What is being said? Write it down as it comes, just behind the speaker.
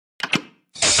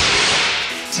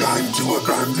Time to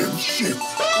abandon ship.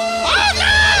 Oh no!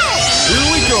 Here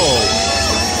we go!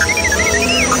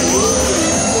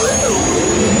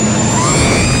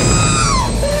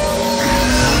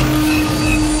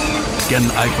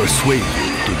 Can I persuade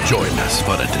you to join us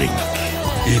for a drink?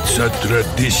 It's a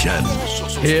tradition.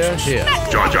 Here, here.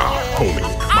 Jar Jar, homie,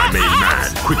 my main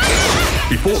man, quickly.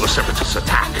 Before the Separatists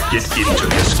attack, get into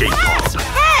the escape pod.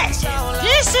 Hey!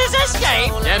 This is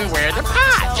escape, and we're the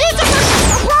pod.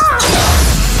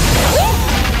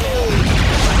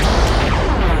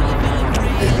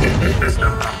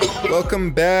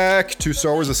 Welcome back to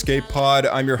Star Wars Escape Pod.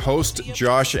 I'm your host,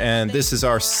 Josh, and this is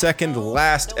our second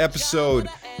last episode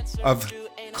of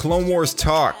Clone Wars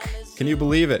Talk. Can you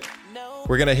believe it?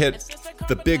 We're going to hit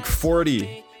the big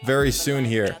 40 very soon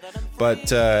here.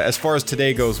 But as far as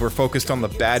today goes, we're focused on the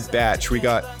Bad Batch. We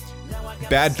got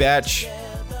Bad Batch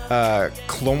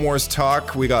Clone Wars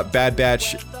Talk. We got Bad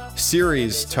Batch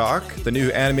series talk, the new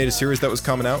animated series that was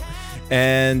coming out.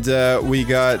 And we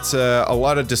got a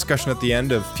lot of discussion at the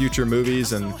end of future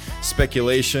movies and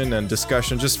speculation and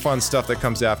discussion, just fun stuff that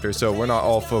comes after. So we're not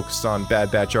all focused on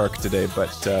Bad Batch arc today, but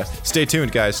stay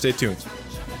tuned, guys. Stay tuned.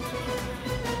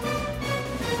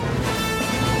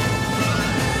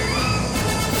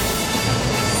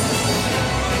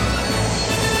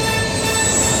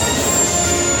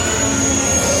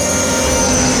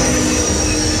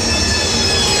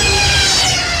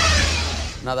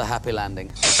 Another happy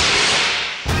landing.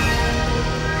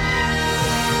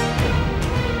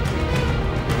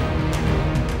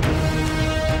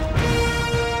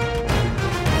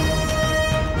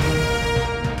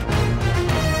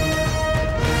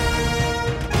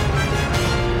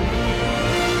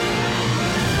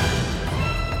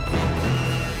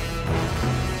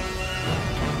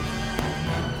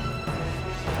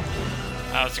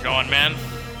 How's it going, man?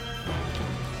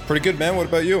 Pretty good, man. What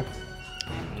about you?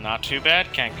 Not too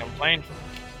bad. Can't complain.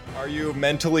 Are you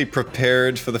mentally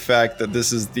prepared for the fact that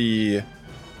this is the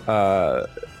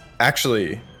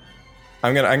actually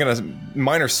I'm gonna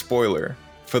minor spoiler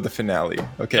for the finale,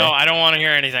 okay? No, I don't want to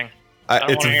hear anything. I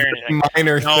don't want to hear anything.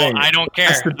 Minor thing. No, I don't care.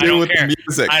 It has to do with the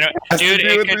music. Dude,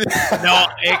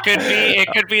 it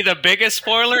could be the biggest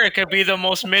spoiler. It could be the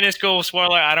most minuscule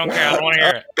spoiler. I don't care. I don't want to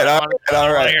hear it.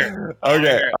 All right. Okay. All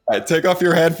right. Take off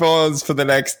your headphones for the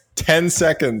next 10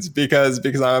 seconds because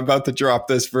I'm about to drop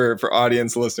this for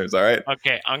audience listeners. All right.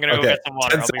 Okay. I'm gonna go get some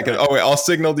water. 10 seconds. Oh wait, I'll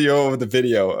signal to you over the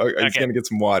video. Okay. He's gonna get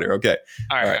some water. Okay.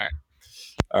 All right.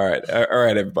 All right,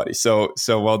 everybody. So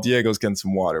while Diego's getting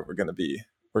some water, we're gonna be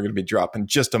dropping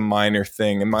just a minor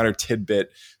thing, a minor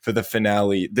tidbit for the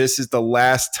finale. This is the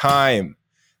last time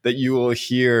that you will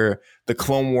hear the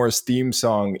Clone Wars theme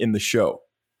song in the show.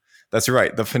 That's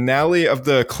right. The finale of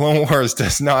the Clone Wars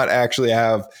does not actually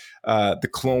have the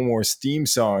Clone Wars theme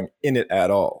song in it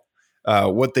at all.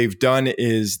 What they've done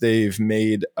is they've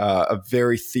made a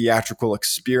very theatrical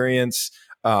experience.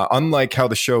 Unlike how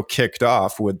the show kicked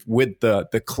off with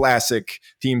the classic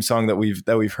theme song that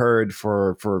we've heard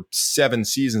for 7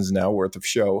 seasons now worth of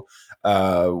show,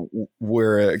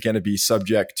 we're going to be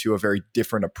subject to a very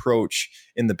different approach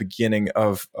in the beginning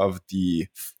of the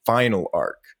final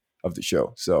arc of the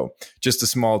show. So just a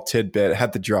small tidbit. I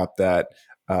had to drop that.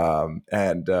 We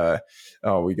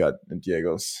got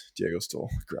Diego's still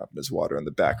grabbing his water in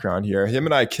the background here. Him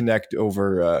and I connect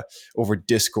over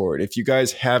Discord. If you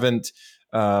guys haven't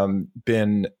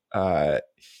been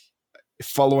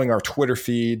following our Twitter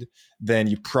feed, then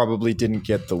you probably didn't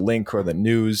get the link or the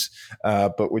news.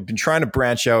 But we've been trying to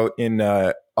branch out in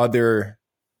other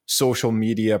social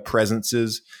media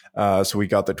presences. So we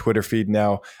got the Twitter feed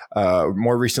now.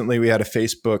 More recently, we had a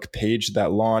Facebook page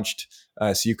that launched.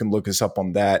 So you can look us up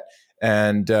on that.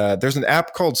 And there's an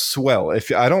app called Swell.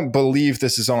 I don't believe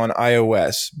this is on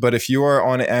iOS, but if you are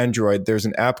on Android, there's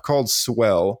an app called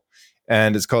Swell.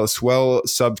 And it's called Swell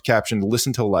Subcaptioned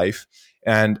Listen to Life.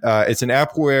 And it's an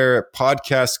app where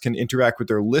podcasts can interact with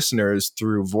their listeners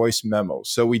through voice memos.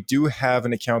 So we do have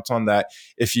an account on that.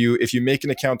 If you make an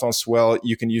account on Swell,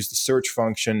 you can use the search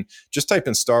function. Just type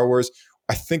in Star Wars.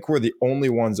 I think we're the only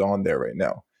ones on there right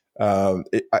now.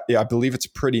 I believe it's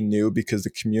pretty new because the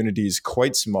community is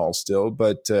quite small still.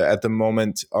 But at the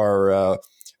moment, our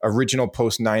original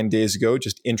post 9 days ago,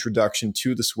 just introduction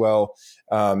to the Swell,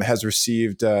 has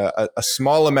received a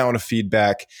small amount of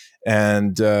feedback.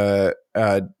 And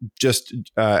just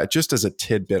as a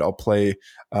tidbit, I'll play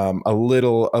a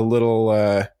little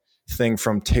thing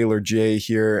from Taylor J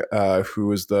here, who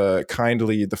was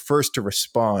the first to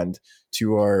respond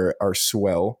to our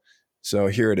Swell. So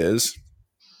here it is.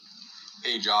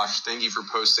 Hey Josh, thank you for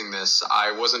posting this.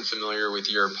 I wasn't familiar with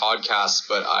your podcast,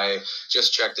 but I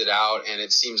just checked it out and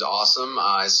it seems awesome.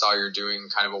 I saw you're doing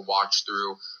kind of a watch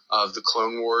through of the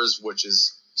Clone Wars, which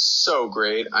is so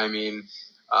great. I mean,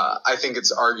 I think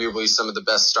it's arguably some of the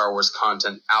best Star Wars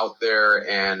content out there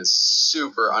and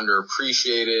super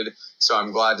underappreciated. So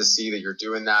I'm glad to see that you're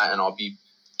doing that, and I'll be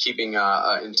keeping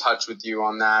in touch with you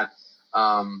on that.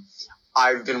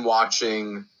 I've been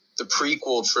watching the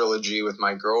prequel trilogy with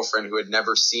my girlfriend who had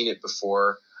never seen it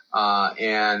before.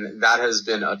 And that has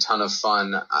been a ton of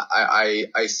fun.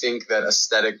 I think that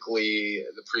aesthetically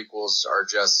the prequels are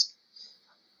just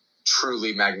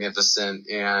truly magnificent.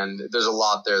 And there's a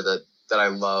lot there that I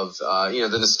love.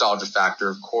 The nostalgia factor,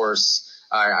 of course.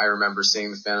 I remember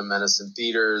seeing The Phantom Menace in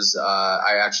theaters.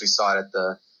 I actually saw it at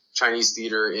the Chinese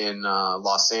theater in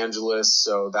Los Angeles.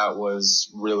 So that was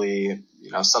really,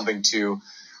 something to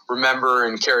remember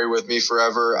and carry with me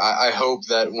forever. I hope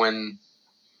that when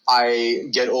I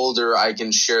get older, I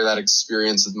can share that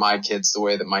experience with my kids the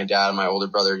way that my dad and my older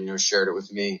brother, shared it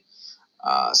with me.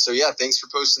 So yeah, thanks for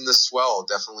posting this as well.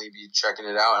 Definitely be checking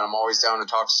it out. And I'm always down to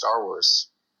talk Star Wars.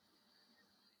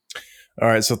 All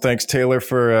right. So thanks, Taylor,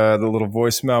 for the little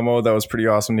voice memo. That was pretty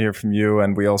awesome to hear from you.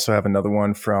 And we also have another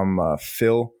one from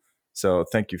Phil. So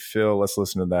thank you, Phil. Let's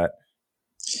listen to that.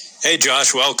 Hey,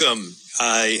 Josh, welcome.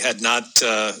 I had not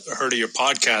heard of your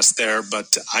podcast there,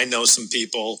 but I know some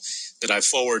people that I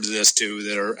forwarded this to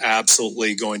that are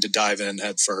absolutely going to dive in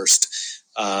head first.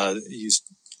 You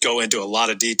go into a lot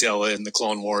of detail in the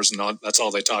Clone Wars, and that's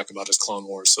all they talk about is Clone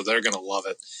Wars, so they're going to love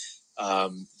it.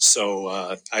 So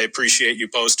I appreciate you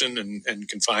posting and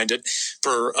can find it.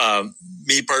 For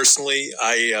me personally,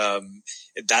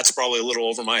 that's probably a little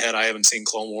over my head. I haven't seen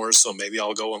Clone Wars, so maybe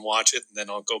I'll go and watch it, and then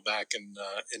I'll go back and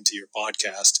into your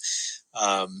podcast.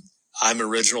 I'm an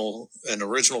original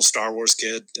Star Wars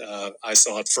kid. I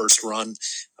saw it first run.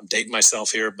 I'm dating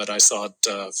myself here, but I saw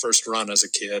it first run as a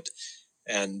kid.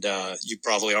 And you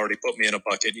probably already put me in a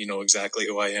bucket. You know exactly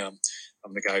who I am.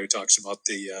 I'm the guy who talks about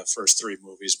the first three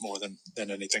movies more than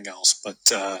anything else. But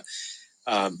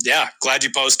yeah, glad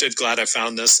you posted. Glad I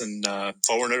found this and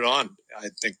forwarded it on. I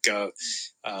think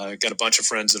I got a bunch of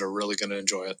friends that are really going to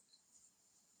enjoy it.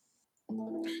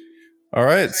 All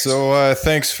right, so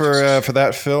thanks for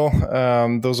that, Phil.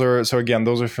 Those are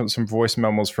some voice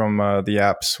memos from the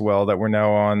app Swell that we're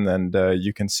now on, and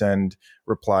you can send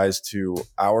replies to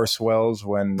our Swells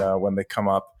when they come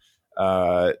up,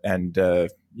 and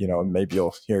maybe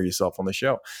you'll hear yourself on the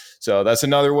show. So that's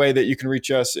another way that you can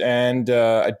reach us. And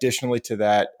additionally to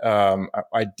that,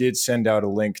 I did send out a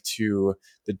link to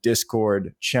the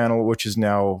Discord channel, which is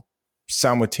now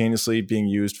simultaneously being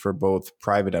used for both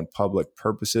private and public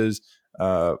purposes.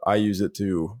 I use it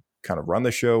to kind of run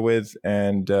the show with,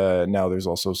 and now there's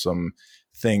also some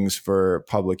things for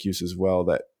public use as well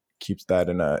that keeps that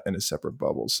in a separate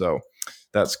bubble. So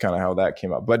that's kind of how that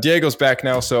came up. But Diego's back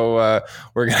now, so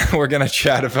we're gonna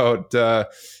chat about.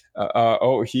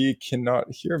 He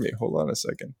cannot hear me. Hold on a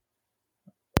second.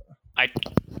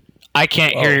 I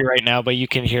can't hear you right now, but you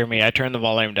can hear me. I turned the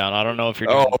volume down. I don't know if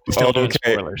you're still doing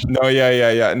spoilers. No,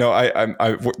 yeah. No,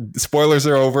 I spoilers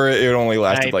are over. It only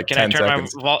lasted 10 seconds. Can I turn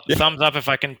my thumbs up if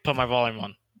I can put my volume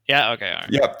on? Yeah, okay. All right.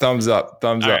 Yep, thumbs up.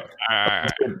 All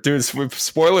right. Dude,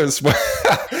 spoilers.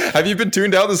 Have you been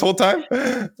tuned out this whole time?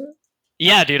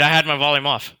 Yeah, dude, I had my volume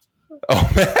off.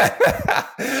 Oh,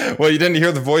 man. Well, you didn't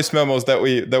hear the voice memos that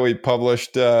we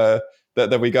published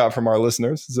that we got from our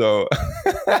listeners. So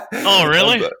oh,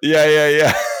 really?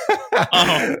 Yeah.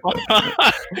 Oh.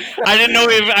 I didn't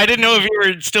know if you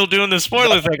were still doing the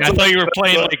spoiler thing. I thought you were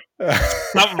playing like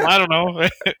something. I don't know.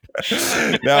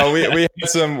 No,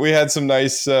 we had some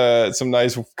nice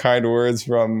kind words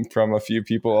from a few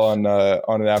people on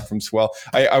an app from Swell.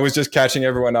 I was just catching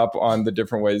everyone up on the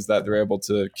different ways that they're able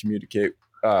to communicate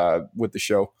with the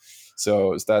show.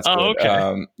 So that's good.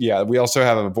 Okay. Yeah, we also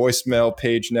have a voicemail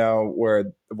page now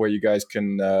where you guys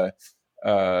can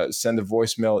send a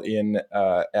voicemail in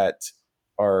at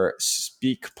our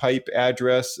SpeakPipe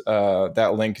address.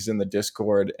 That link is in the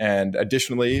Discord. And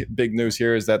additionally, big news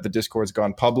here is that the Discord's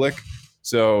gone public.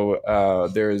 So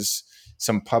there's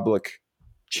some public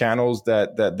channels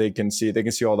that they can see. They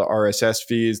can see all the RSS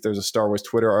feeds. There's a Star Wars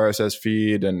Twitter RSS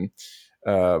feed and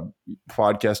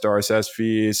podcast RSS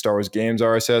feed, Star Wars Games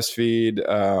RSS feed,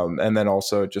 and then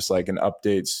also just like an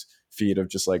updates feed of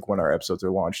just like when our episodes are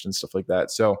launched and stuff like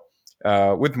that. So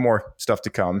with more stuff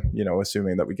to come,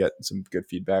 assuming that we get some good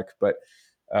feedback. But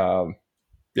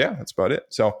yeah, that's about it.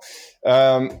 So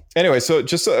anyway, so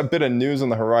just a bit of news on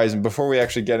the horizon before we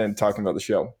actually get into talking about the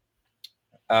show.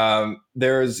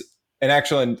 There's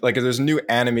a new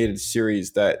animated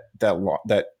series that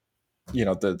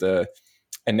the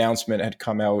announcement had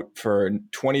come out for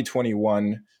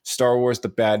 2021 Star Wars: The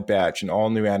Bad Batch, an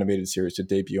all-new animated series to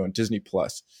debut on Disney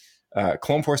Plus.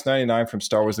 Clone Force 99 from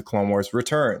Star Wars: The Clone Wars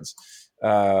returns.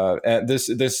 And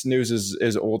this news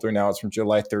is older now. It's from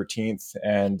July 13th,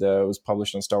 and it was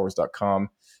published on StarWars.com.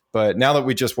 But now that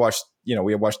we just watched,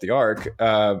 we watched the arc,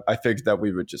 I figured that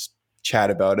we would just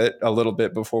chat about it a little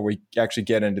bit before we actually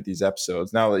get into these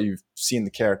episodes. Now that you've seen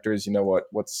the characters, you know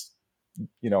what's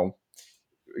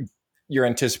you're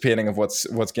anticipating of what's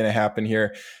going to happen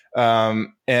here.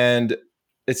 And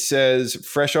it says,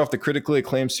 fresh off the critically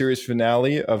acclaimed series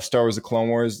finale of Star Wars: The Clone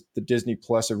Wars, the Disney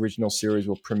Plus original series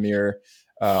will premiere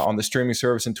on the streaming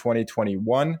service in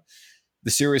 2021.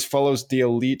 The series follows the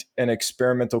elite and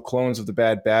experimental clones of the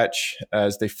Bad Batch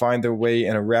as they find their way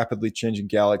in a rapidly changing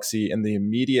galaxy in the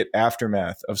immediate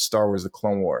aftermath of Star Wars: The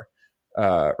Clone War.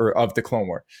 Of the Clone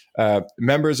War.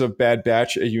 Members of Bad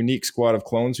Batch, a unique squad of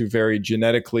clones who vary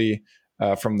genetically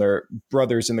from their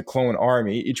brothers in the clone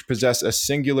army, each possess a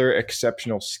singular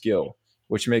exceptional skill,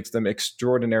 which makes them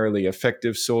extraordinarily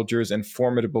effective soldiers and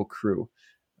formidable crew.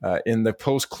 In the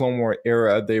post-Clone War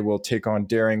era, they will take on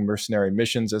daring mercenary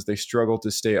missions as they struggle to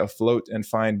stay afloat and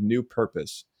find new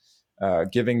purpose.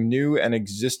 Giving new and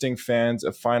existing fans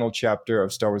a final chapter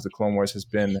of Star Wars: The Clone Wars has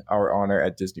been our honor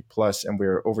at Disney Plus, and we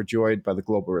are overjoyed by the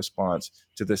global response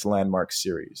to this landmark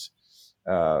series.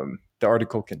 The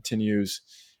article continues,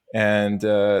 and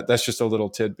that's just a little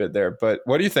tidbit there. But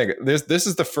what do you think? This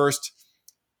is the first.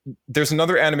 There's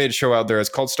another animated show out there. It's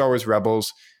called Star Wars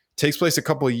Rebels. Takes place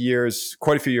quite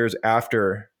a few years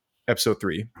after Episode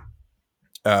 3.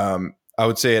 I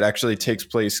would say it actually takes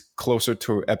place closer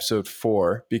to Episode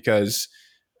 4 because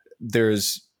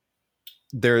it's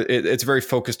very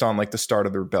focused on like the start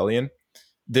of the rebellion.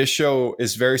 This show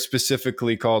is very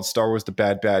specifically called Star Wars: The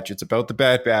Bad Batch. It's about the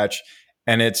Bad Batch,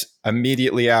 and it's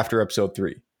immediately after Episode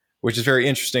 3, which is very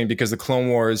interesting because the Clone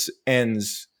Wars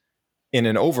ends in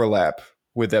an overlap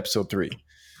with Episode 3.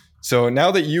 So now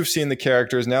that you've seen the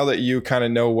characters, now that you kind of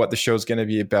know what the show's going to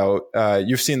be about,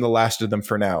 you've seen the last of them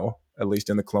for now, at least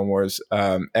in the Clone Wars.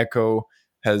 Echo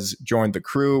has joined the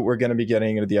crew. We're going to be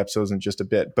getting into the episodes in just a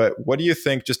bit. But what do you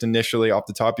think, just initially off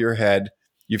the top of your head?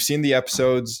 You've seen the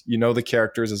episodes, you know the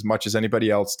characters as much as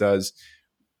anybody else does.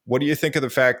 What do you think of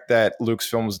the fact that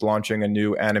Lucasfilm is launching a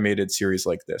new animated series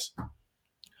like this?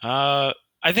 I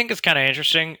think it's kind of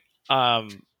interesting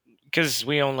because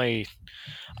we only...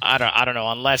 I don't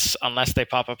know unless they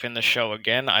pop up in the show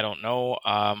again. I don't know.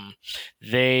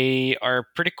 They are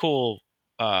pretty cool.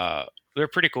 They're a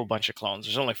pretty cool bunch of clones.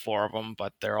 There's only 4 of them,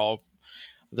 but they're all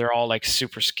like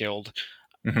super skilled.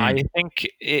 Mm-hmm.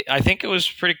 I think it was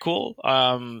pretty cool.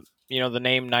 The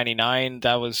name 99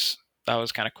 that was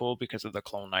kind of cool because of the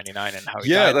clone 99 and how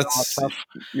he died and all that stuff.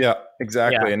 Yeah,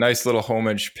 exactly. Yeah. A nice little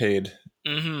homage paid.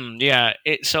 Mm-hmm. Yeah.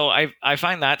 So I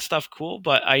find that stuff cool,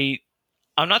 but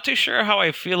I'm not too sure how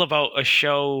I feel about a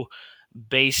show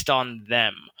based on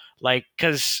them. Like,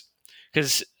 because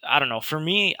I don't know. For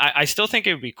me, I still think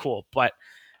it would be cool. But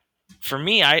for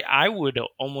me, I would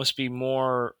almost be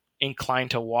more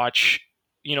inclined to watch,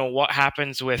 what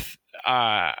happens with,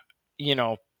 the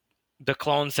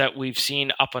clones that we've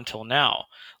seen up until now.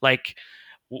 Like,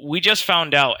 we just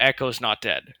found out Echo's not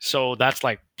dead. So that's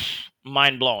like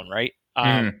mind blown, right?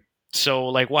 So,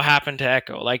 like, what happened to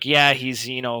Echo? Like, yeah,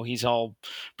 he's all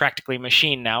practically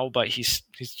machine now, but he's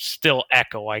still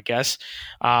Echo, I guess.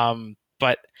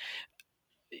 But,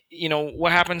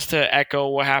 what happens to Echo?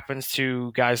 What happens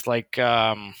to guys like,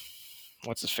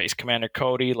 what's his face, Commander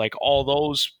Cody? Like, all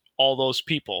those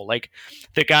people. Like,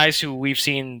 the guys who we've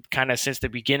seen kind of since the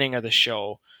beginning of the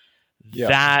show,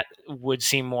 that would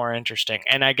seem more interesting.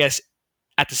 And I guess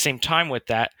at the same time with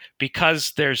that,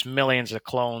 because there's millions of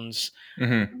clones,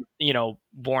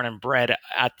 born and bred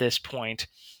at this point,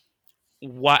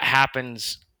 what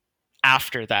happens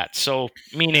after that? So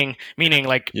meaning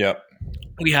like,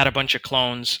 we had a bunch of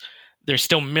clones. There's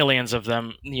still millions of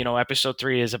them. Episode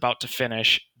 3 is about to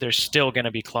finish. There's still going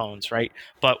to be clones, right?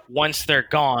 But once they're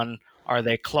gone, are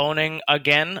they cloning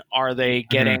again? Are they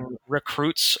getting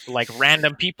recruits, like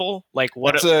random people? Like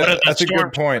what? That's a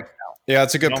good point. Yeah,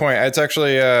 that's a good point. It's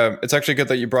actually good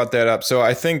that you brought that up. So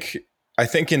I think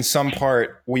in some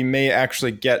part we may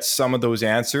actually get some of those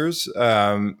answers.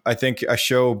 I think a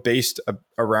show based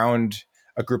around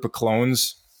a group of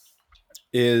clones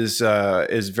is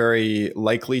very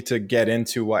likely to get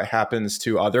into what happens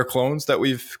to other clones that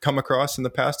we've come across in the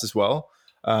past as well.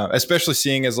 Especially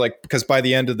seeing as because by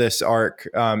the end of this arc,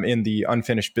 in the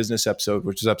unfinished business episode,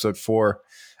 which is episode 4,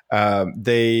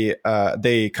 they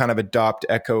kind of adopt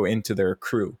Echo into their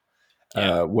crew.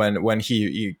 when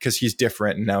he because he's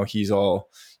different and now he's all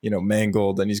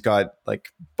mangled and he's got like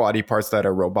body parts that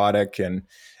are robotic, and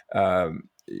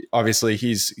obviously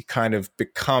he's kind of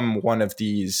become one of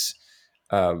these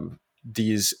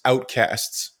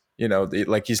outcasts.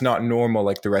 Like he's not normal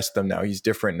like the rest of them now. He's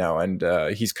different now, and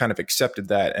he's kind of accepted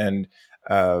that and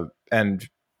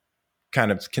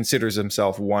kind of considers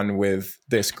himself one with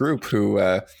this group who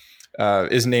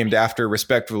is named after,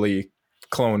 respectively,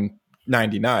 Clone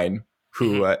 99,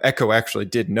 who Echo actually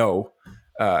did know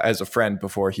as a friend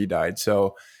before he died.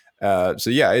 So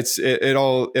yeah, it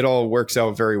all works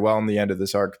out very well in the end of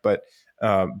this arc. But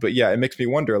yeah, it makes me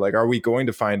wonder, like, are we going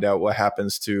to find out what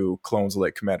happens to clones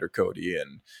like Commander Cody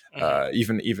and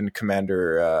even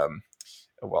Commander,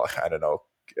 well, I don't know,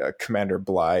 Commander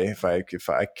Bly, if I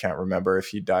can't remember if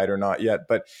he died or not yet.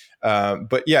 But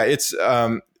yeah, it's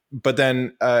but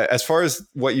then as far as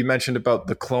what you mentioned about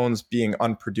the clones being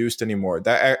unproduced anymore,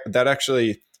 that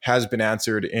actually has been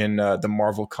answered in the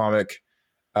Marvel comic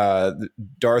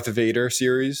Darth Vader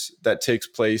series that takes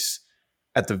place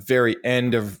at the very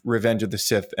end of Revenge of the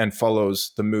Sith and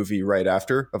follows the movie right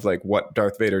after, of like what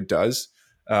Darth Vader does.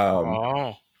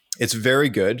 It's very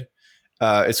good.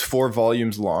 It's 4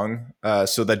 volumes long.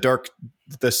 So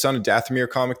the Son of Dathomir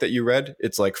comic that you read,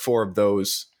 it's like 4 of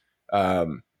those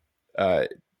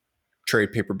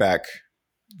trade paperback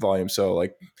volumes. So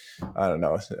like, I don't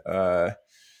know,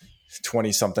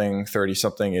 20 something, 30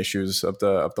 something issues of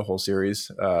the whole series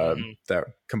that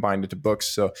combined into books.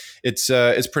 So it's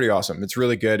pretty awesome. It's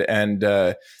really good. And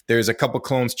there's a couple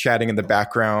clones chatting in the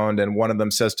background, and one of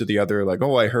them says to the other, like,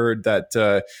 "Oh, I heard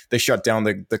that they shut down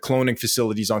the cloning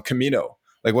facilities on Kamino.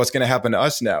 Like, what's going to happen to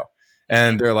us now?"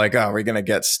 And they're like, "Oh, we're going to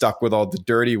get stuck with all the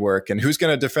dirty work. And who's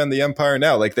going to defend the Empire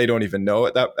now?" Like, they don't even know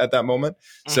at that moment.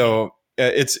 So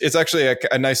it's actually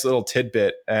a nice little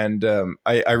tidbit, and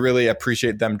I really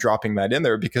appreciate them dropping that in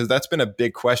there, because that's been a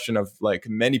big question of like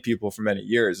many people for many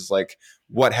years, is like,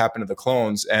 what happened to the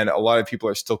clones? And a lot of people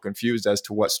are still confused as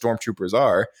to what stormtroopers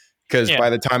are, because by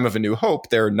the time of A New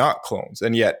Hope, they're not clones,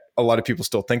 and yet a lot of people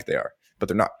still think they are, but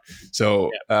they're not.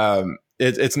 So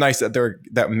it's nice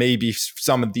that maybe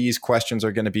some of these questions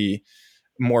are going to be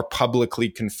more publicly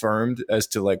confirmed as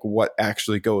to like what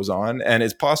actually goes on. And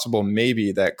it's possible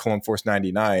maybe that Clone Force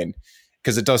 99,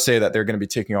 because it does say that they're going to be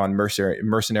taking on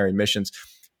mercenary missions,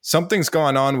 something's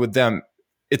gone on with them.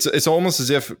 It's almost as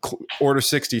if Order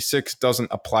 66 doesn't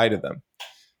apply to them.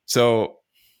 So,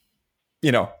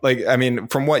 like, I mean,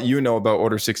 from what you know about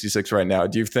Order 66 right now,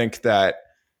 do you think that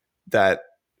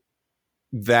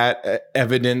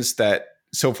evidence that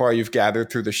so far you've gathered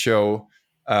through the show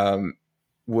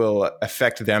will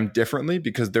affect them differently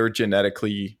because they're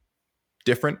genetically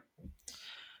different?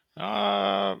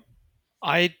 I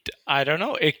don't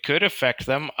know. It could affect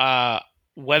them.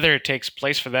 Whether it takes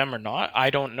place for them or not,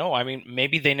 I don't know. I mean,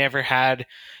 maybe they never had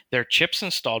their chips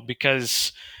installed,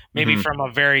 because maybe from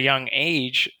a very young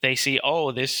age they see,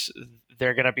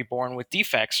 they're going to be born with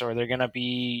defects, or they're going to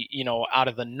be, out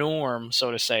of the norm,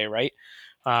 so to say, right?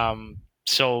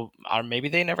 So maybe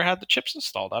they never had the chips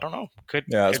installed. I don't know.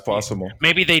 It's possible.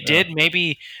 Maybe they did.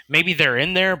 Maybe they're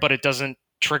in there, but it doesn't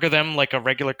trigger them like a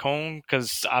regular cone,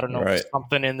 because I don't know,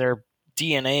 something in their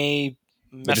DNA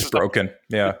messes just broken. Up.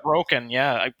 Yeah, broken.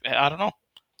 Yeah, I don't know.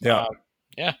 Yeah,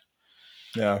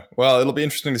 yeah. Well, it'll be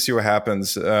interesting to see what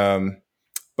happens.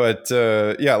 But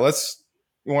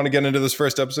we want to get into this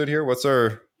first episode here. What's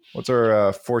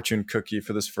our fortune cookie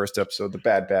for this first episode? The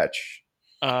Bad Batch.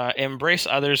 Embrace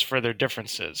others for their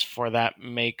differences, for that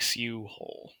makes you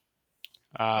whole.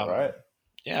 All right.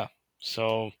 Yeah.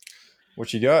 So,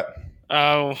 what you got?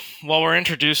 Well, we're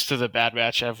introduced to the Bad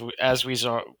Batch as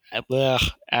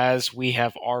we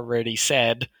have already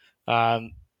said.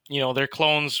 They're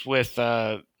clones with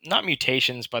not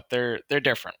mutations, but they're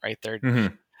different, right?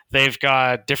 They've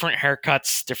got different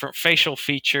haircuts, different facial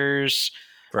features.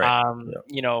 Right.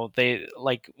 They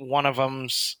like, one of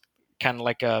them's kind of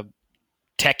like a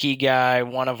techie guy.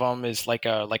 One of them is like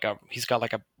a he's got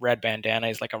like a red bandana.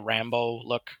 He's like a Rambo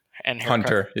look and haircut.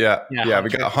 Hunter. Yeah. Hunter. We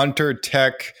got Hunter,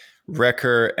 Tech,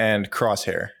 Wrecker, and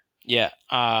Crosshair. Yeah.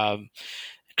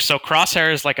 So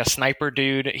Crosshair is like a sniper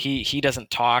dude. He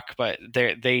doesn't talk, but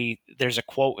there's a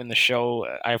quote in the show.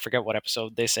 I forget what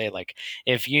episode. They say, like,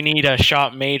 if you need a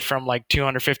shot made from like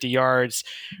 250 yards,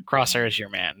 Crosshair is your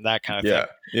man. That kind of thing.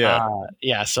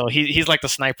 Yeah. So he's like the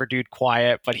sniper dude,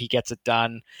 quiet, but he gets it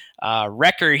done.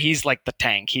 Wrecker, he's like the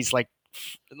tank. He's like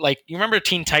you remember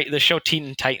the show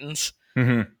Teen Titans?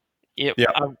 Mm-hmm.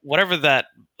 Whatever that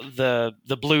the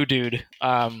blue dude.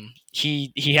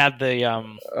 He had the I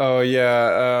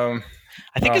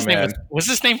think his name was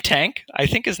his name Tank? I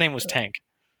think his name was Tank.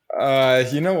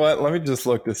 You know what? Let me just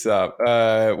look this up.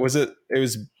 Was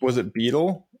it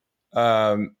Beetle?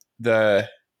 The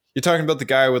You're talking about the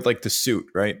guy with like the suit,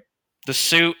 right? The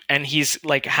suit, and he's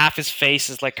like half his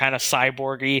face is like kind of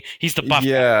cyborgy. He's the buff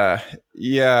guy.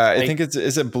 Yeah. I Like- think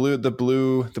is it the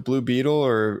blue beetle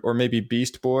or maybe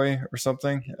Beast Boy or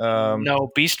something.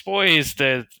 No, Beast Boy is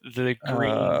the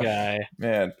green guy.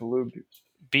 Man,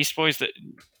 Beast Boy's the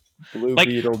blue like,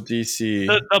 beetle DC.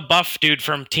 the buff dude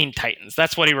from Teen Titans.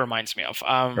 That's what he reminds me of.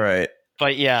 Right.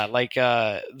 But yeah, like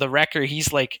the Wrecker, he's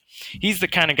the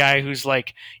kind of guy who's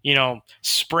like, you know,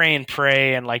 spray and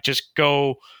pray and like just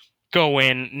go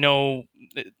in,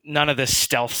 none of this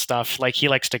stealth stuff. Like he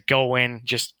likes to go in,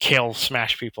 just kill,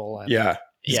 smash people. And, Yeah.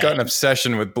 He's got an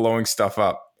obsession with blowing stuff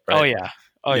up. Right?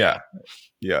 Oh yeah.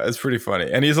 Yeah, it's pretty funny.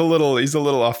 And he's a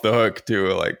little off the hook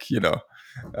too, like, you know.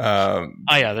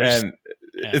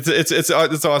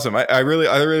 It's awesome. I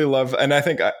really love, and I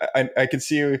think I could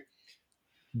see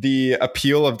the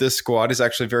appeal of this squad is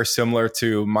actually very similar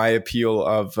to my appeal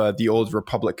of the old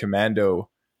Republic Commando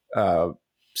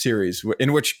series,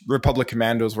 in which Republic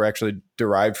Commandos were actually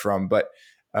derived from. But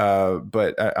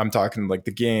I'm talking like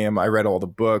the game. I read all the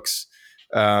books,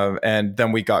 and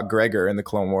then we got Gregor in the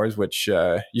Clone Wars, which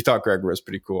you thought Gregor was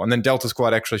pretty cool. And then Delta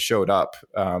Squad actually showed up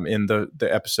in the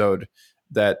episode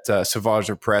that Savage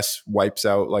Opress wipes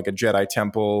out like a Jedi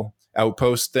Temple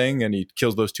outpost thing, and he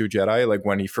kills those 2 Jedi, like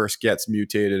when he first gets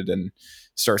mutated and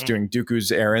starts doing Dooku's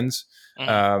errands.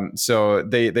 So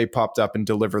they popped up and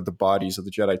delivered the bodies of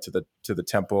the Jedi to the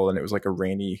temple, and it was like a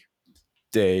rainy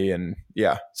day. And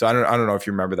yeah, so I don't know if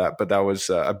you remember that, but that was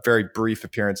a very brief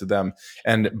appearance of them.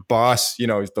 And Boss, you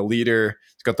know, he's the leader.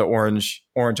 He's got the orange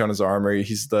on his armor.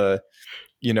 He's the,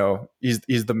 you know,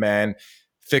 he's the man.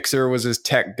 Fixer was his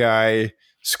tech guy.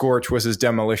 Scorch was his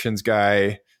demolitions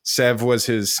guy. Sev was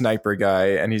his sniper guy,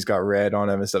 and he's got red on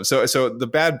him and stuff. So the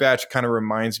Bad Batch kind of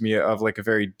reminds me of like a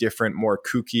very different, more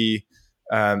kooky,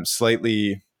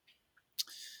 slightly,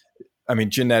 I mean,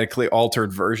 genetically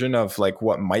altered version of like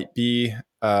what might be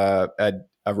a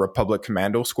Republic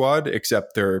Commando squad,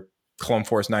 except they're Clone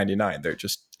Force 99. They're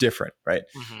just different, right?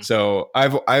 So I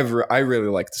really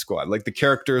like the squad. Like the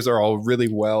characters are all really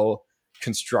well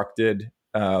constructed.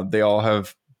 They all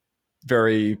have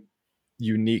very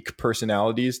unique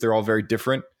personalities. They're all very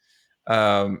different.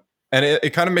 And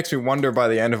it kind of makes me wonder by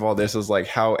the end of all this is like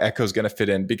how Echo's going to fit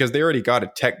in, because they already got a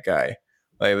tech guy.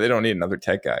 Like they don't need another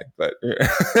tech guy, but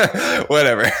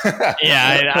whatever. How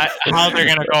they're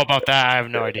going to go about that, I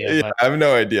have no idea. Yeah, I have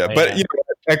no idea. But you know,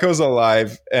 Echo's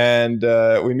alive, and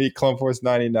we meet Clone Force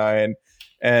 99.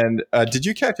 And did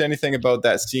you catch anything about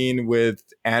that scene with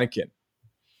Anakin?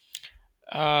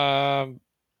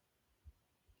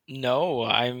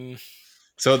 No,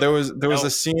 So there was a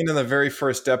scene in the very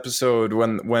first episode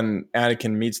when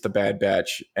Anakin meets the Bad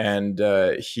Batch, and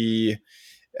he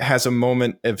has a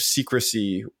moment of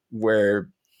secrecy where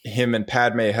him and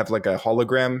Padme have like a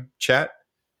hologram chat,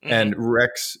 and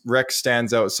Rex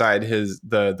stands outside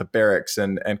the barracks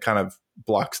and kind of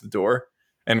blocks the door,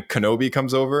 and Kenobi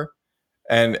comes over,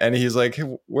 and he's like,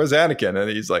 hey, where's Anakin? And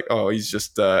he's like, oh, he's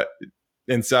just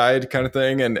inside kind of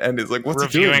thing, and he's like, what's he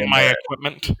doing? Reviewing my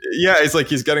equipment. Yeah, it's like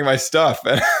he's getting my stuff,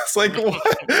 and it's like,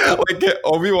 what? Like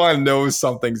Obi-Wan knows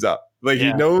something's up. Like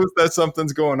he knows that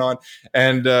something's going on,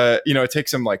 and you know, it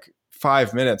takes him like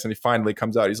 5 minutes, and he finally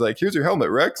comes out. He's like, here's your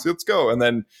helmet, Rex, let's go. And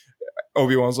then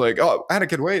Obi-Wan's like, oh,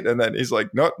 Anakin, wait. And then he's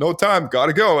like, no time,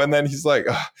 gotta go. And then he's like,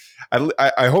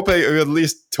 I hope I at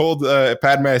least told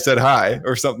Padme I said hi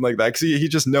or something like that, because he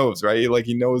just knows, right? Like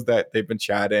he knows that they've been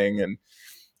chatting. And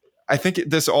I think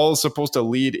this all is supposed to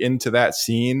lead into that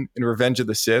scene in Revenge of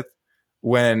the Sith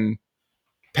when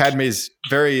Padme's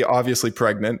very obviously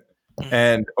pregnant,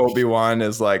 and Obi-Wan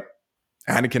is like,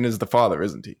 Anakin is the father,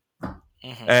 isn't he?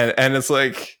 And it's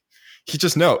like, he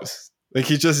just knows. Like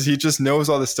he just knows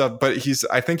all this stuff, but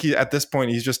I think at this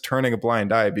point he's just turning a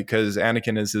blind eye, because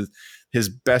Anakin is his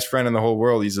best friend in the whole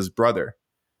world. He's his brother,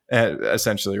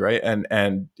 essentially, right?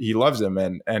 And he loves him,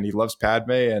 and he loves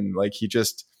Padme, and like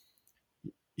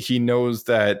he knows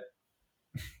that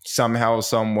somehow,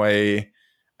 some way,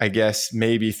 I guess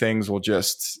maybe things will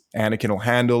Anakin will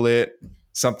handle it,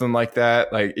 something like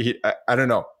that. Like I don't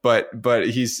know, but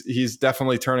he's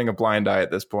definitely turning a blind eye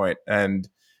at this point, and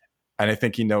I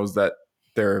think he knows that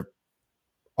they're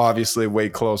obviously way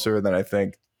closer than I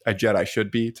think a Jedi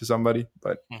should be to somebody,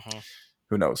 but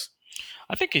who knows?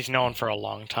 I think he's known for a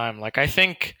long time. Like I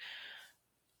think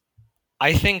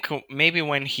maybe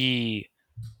when he,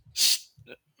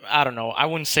 I don't know, I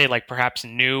wouldn't say like perhaps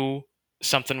knew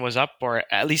something was up, or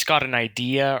at least got an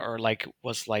idea, or like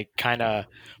was like kind of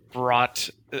brought,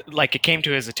 like, it came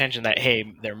to his attention that,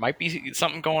 hey, there might be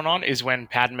something going on, is when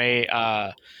Padme,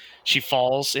 she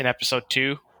falls in episode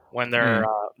 2 when they're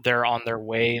on their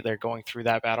way, they're going through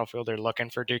that battlefield, they're looking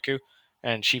for Dooku,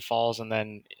 and she falls, and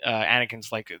then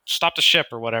Anakin's like, stop the ship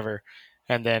or whatever,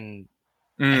 and then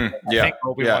I think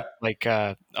Obi-Wan like,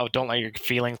 don't let your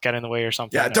feelings get in the way or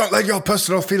something. Yeah, don't let your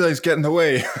personal feelings get in the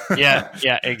way.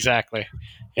 yeah, exactly.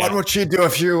 Yeah. What would she do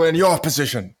if you were in your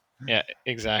position? Yeah,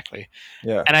 exactly.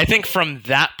 Yeah. And I think from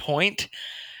that point,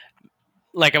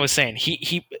 like I was saying,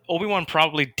 he Obi-Wan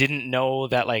probably didn't know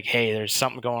that, like, hey, there's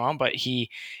something going on, but he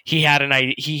had an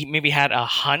idea, he maybe had a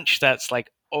hunch that's like,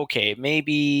 okay,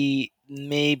 maybe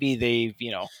they've,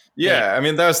 Yeah, I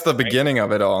mean, that's the beginning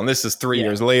of it all, and this is 3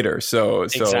 years later. So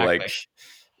Exactly. like,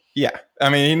 yeah, I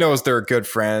mean, he knows they're good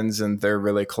friends and they're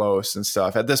really close and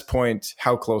stuff. At this point,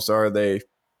 how close are they?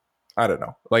 I don't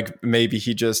know. Like, maybe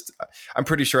I'm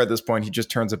pretty sure at this point he just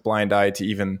turns a blind eye to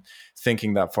even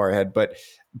thinking that far ahead. But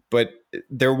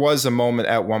there was a moment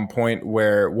at one point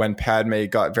where, when Padme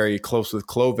got very close with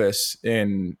Clovis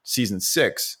in season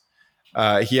 6,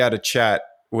 he had a chat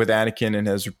with Anakin in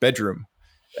his bedroom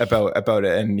about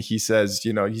it, and he says,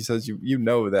 you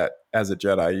know that as a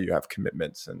Jedi you have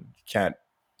commitments and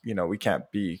we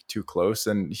can't be too close.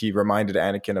 And he reminded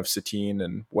Anakin of Satine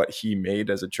and what he made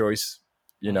as a choice,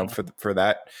 for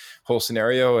that whole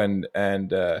scenario, and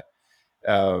Anakin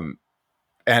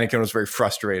was very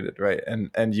frustrated, right?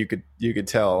 And you could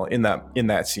tell in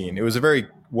that scene. It was a very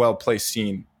well placed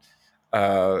scene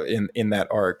in that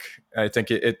arc. I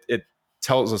think it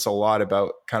tells us a lot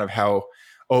about kind of how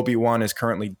Obi-Wan is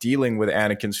currently dealing with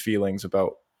Anakin's feelings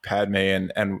about Padme,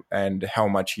 and how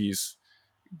much he's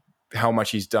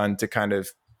done to kind of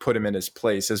put him in his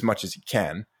place as much as he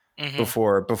can,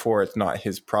 before it's not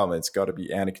his problem. It's got to be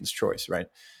Anakin's choice, right?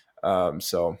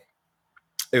 So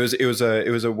it was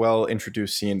a well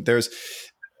introduced scene. There's,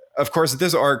 of course,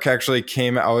 this arc actually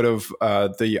came out of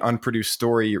the unproduced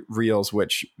story reels,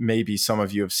 which maybe some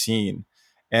of you have seen.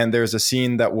 And there's a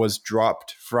scene that was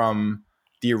dropped from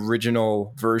the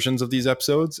original versions of these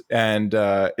episodes, and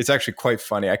it's actually quite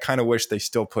funny. I kind of wish they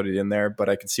still put it in there, but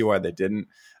I can see why they didn't.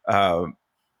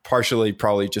 Partially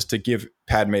probably just to give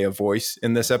Padme a voice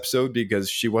in this episode, because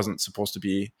she wasn't supposed to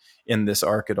be in this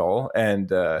arc at all. And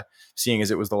seeing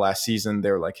as it was the last season,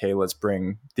 they were like, hey, let's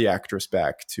bring the actress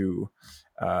back to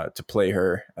play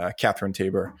her, Catherine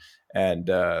Tabor, and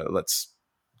let's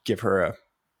give her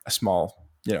a small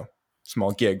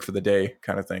gig for the day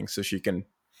kind of thing, so she can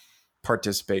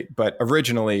participate. But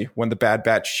originally, when the Bad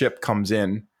Batch ship comes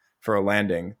in for a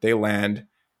landing, they land.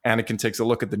 Anakin takes a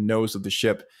look at the nose of the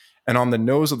ship, and on the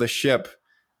nose of the ship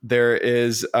there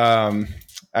is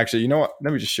actually, you know what?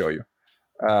 Let me just show you.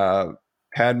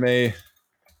 Padme.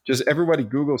 Just everybody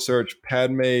Google search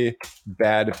Padme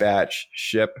Bad Batch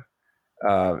ship,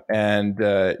 and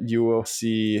you will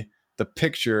see the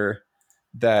picture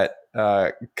that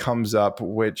comes up,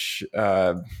 which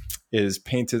is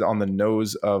painted on the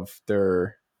nose of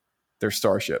their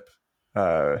starship.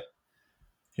 Here,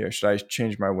 should I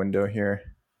change my window here?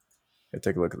 Here,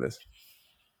 take a look at this.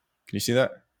 Can you see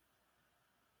that?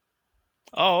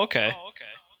 Oh, okay.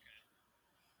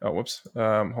 Oh, whoops.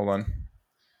 Hold on.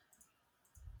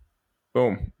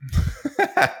 Boom.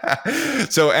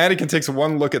 So Anakin takes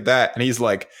one look at that, and he's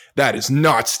like, "That is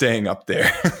not staying up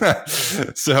there."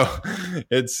 So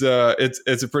it's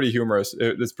a pretty humorous.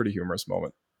 It's a pretty humorous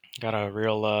moment. Got a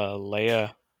real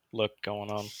Leia look going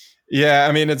on. Yeah,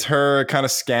 I mean, it's her kind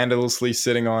of scandalously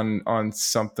sitting on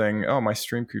something. Oh, my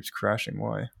stream keeps crashing.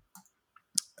 Why?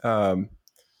 Can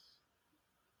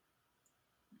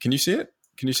you see it?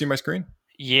 Can you see my screen?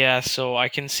 Yeah, so I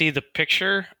can see the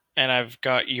picture, and I've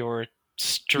got your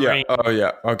string. Yeah. Oh,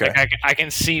 yeah. Okay. Like I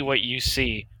can see what you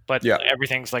see, but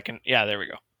everything's like there we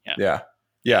go.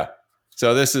 Yeah.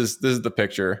 So this is the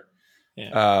picture.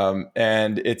 Yeah.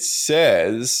 And it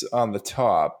says on the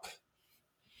top,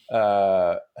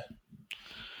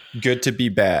 good to be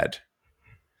bad.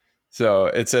 So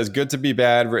it says good to be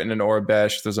bad written in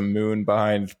Aurebesh. There's a moon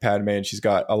behind Padme, and she's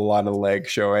got a lot of leg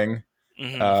showing.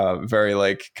 Very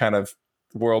like kind of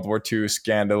World War II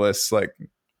scandalous, like,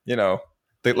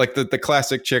 the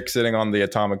classic chick sitting on the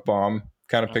atomic bomb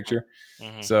kind of picture.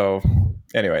 So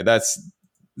anyway,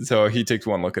 so he takes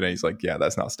one look at it and he's like, yeah,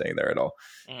 that's not staying there at all.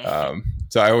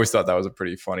 So I always thought that was a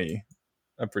pretty funny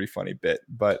bit,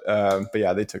 but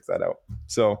yeah, they took that out.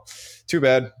 So too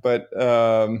bad, but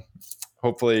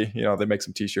hopefully, they make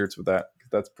some t-shirts with that.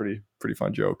 That's pretty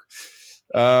fun joke.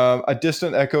 A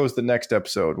Distant Echo is the next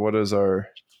episode. What is our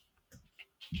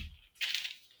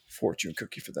fortune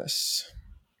cookie for this?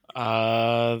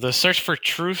 The search for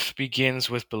truth begins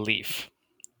with belief.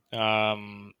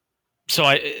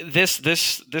 So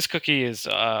this cookie is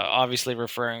obviously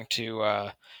referring to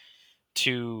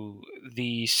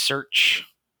the search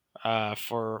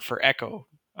for Echo.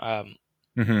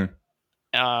 Mm-hmm.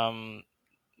 Um,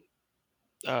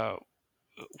 uh,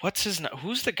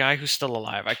 who's the guy who's still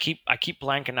alive? I keep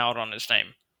blanking out on his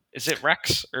name. Is it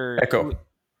Rex or Echo.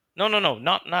 No,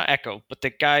 not Echo, but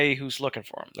the guy who's looking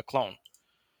for him, the clone,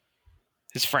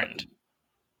 his friend.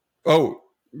 Oh,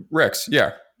 Rex.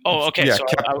 Yeah. Oh, okay. Yeah, So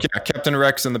Captain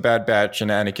Rex and the Bad Batch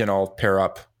and Anakin all pair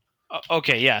up.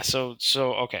 Okay, yeah. So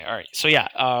okay, all right. So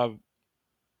yeah,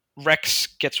 Rex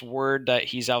gets word that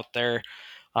he's out there.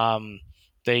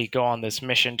 They go on this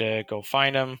mission to go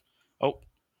find him. Oh,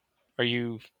 are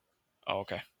you? Oh,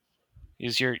 okay.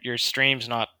 Is your stream's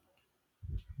not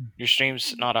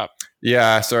up?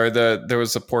 Yeah, sorry. There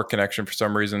was a poor connection for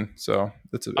some reason, so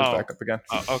it's back up again.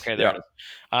 Okay, there it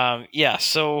is. Yeah.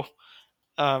 So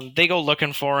they go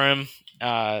looking for him.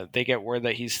 They get word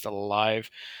that he's still alive.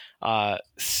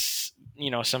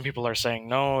 Some people are saying,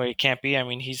 no, it can't be. I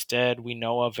mean, he's dead. We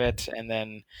know of it. And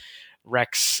then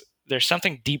Rex, there's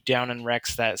something deep down in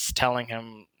Rex that's telling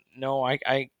him, no,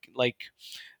 I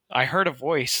heard a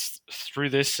voice through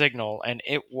this signal, and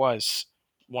it was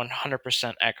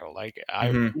 100% Echo. Like,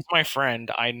 he's my friend.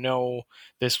 I know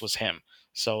this was him.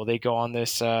 So they go on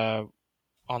this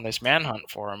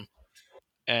manhunt for him.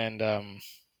 And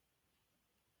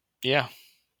yeah.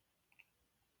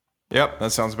 Yep,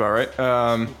 that sounds about right.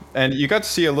 And you got to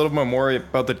see a little bit more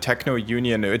about the Techno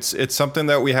Union. It's something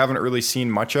that we haven't really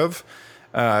seen much of.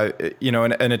 In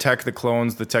Attack of the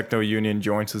Clones, the Techno Union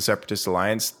joins the Separatist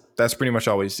Alliance. That's pretty much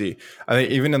all we see. I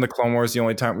think even in the Clone Wars, the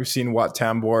only time we've seen Wat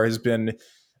Tambor has been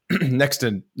next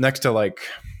to like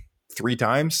 3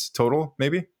 times total,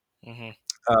 maybe.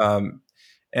 Mm-hmm.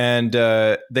 And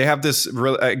they have this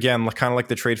again, kind of like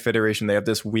the Trade Federation. They have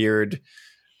this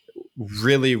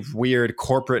really weird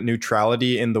corporate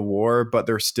neutrality in the war, but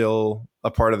they're still a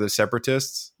part of the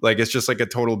Separatists. Like, it's just like a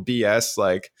total BS.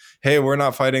 Like, hey, we're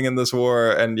not fighting in this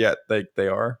war, and yet they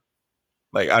are.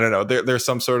 Like, I don't know. There's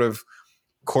some sort of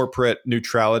corporate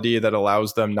neutrality that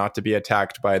allows them not to be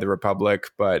attacked by the Republic,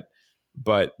 but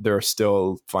they're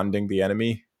still funding the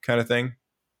enemy, kind of thing.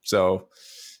 So,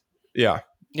 yeah.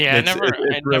 Yeah,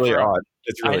 it's really odd.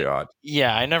 It's really odd.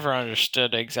 Yeah, I never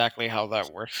understood exactly how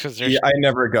that works because I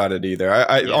never got it either.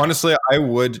 Honestly, I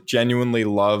would genuinely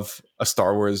love a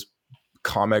Star Wars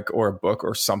comic or a book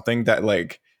or something that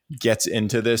like gets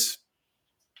into this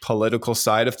political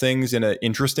side of things in an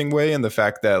interesting way, and the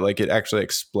fact that like it actually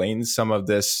explains some of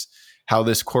this, how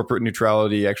this corporate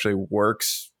neutrality actually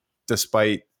works,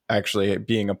 despite actually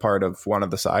being a part of one of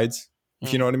the sides.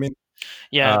 If you know what I mean?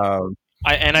 Yeah.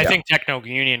 I think Techno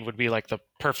Union would be like the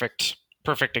perfect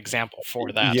example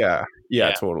for that.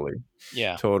 Yeah, totally.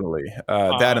 Yeah, totally.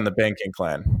 That and the banking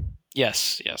clan.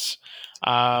 Yes.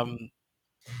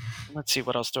 Let's see,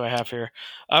 what else do I have here?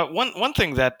 One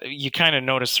thing that you kind of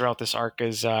notice throughout this arc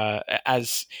is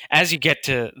as you get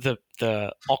to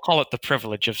the I'll call it the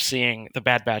privilege of seeing the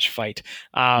Bad Batch fight.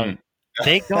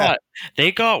 They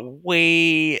got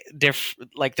way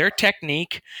different. Like, their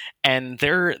technique and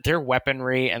their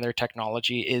weaponry and their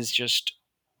technology is just,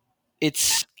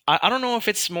 it's, I don't know if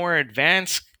it's more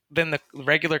advanced than the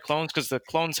regular clones, because the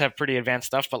clones have pretty advanced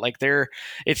stuff, but like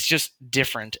it's just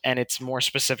different and it's more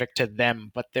specific to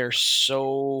them. But their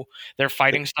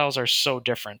fighting styles are so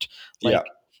different. Like,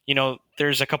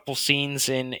 there's a couple scenes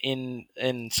in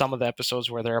some of the episodes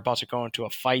where they're about to go into a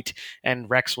fight, and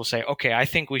Rex will say, "Okay, I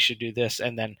think we should do this,"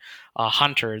 and then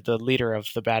Hunter, the leader of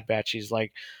the Bad Batch, he's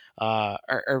like,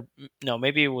 or no,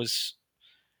 maybe it was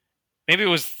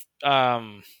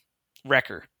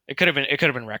Wrecker. It could have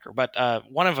been Wrecker, but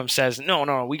one of them says,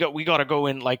 "No, we got to go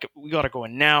in. Like, we got to go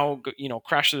in now.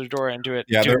 Crash through the door and do it."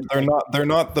 Yeah, they're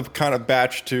not the kind of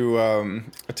batch to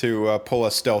pull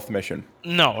a stealth mission.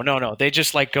 No. They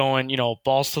just like going,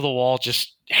 balls to the wall,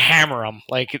 just hammer them.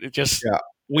 Like, it just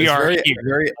we are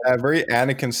very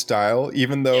Anakin style.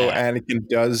 Even though Anakin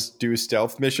does do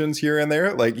stealth missions here and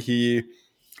there,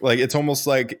 it's almost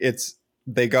like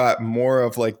they got more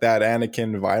of like that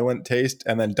Anakin violent taste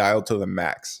and then dialed to the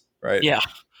max, right?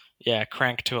 Yeah,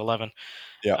 crank to 11.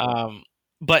 Yeah.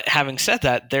 But having said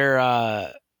that, they're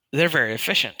very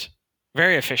efficient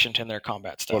in their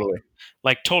combat style. Totally.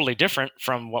 Like, totally different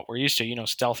from what we're used to,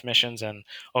 stealth missions and,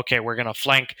 okay, we're gonna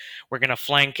flank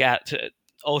at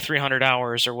 0300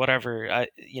 hours or whatever,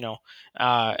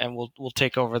 and we'll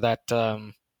take over that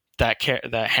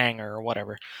hangar or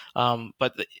whatever.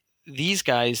 But these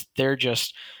guys, they're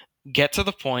just get to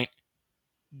the point,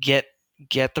 get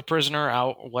the prisoner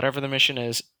out, whatever the mission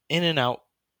is, in and out,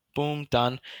 boom,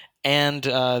 done. And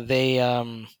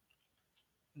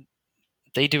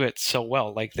they do it so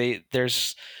well. Like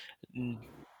there's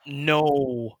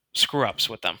no screw ups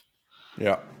with them.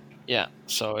 Yeah. Yeah,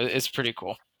 so it's pretty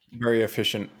cool. Very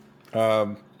efficient.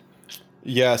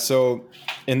 Yeah, so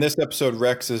in this episode,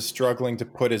 Rex is struggling to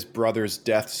put his brother's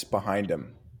deaths behind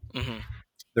him. Mm-hmm.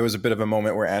 There was a bit of a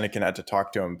moment where Anakin had to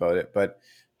talk to him about it, but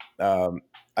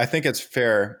I think it's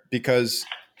fair because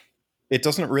it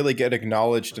doesn't really get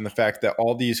acknowledged in the fact that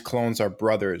all these clones are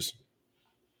brothers.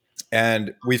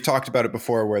 And we've talked about it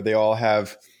before where they all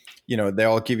have, they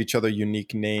all give each other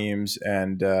unique names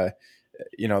and,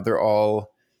 they're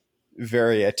all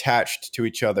very attached to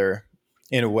each other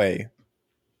in a way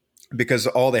because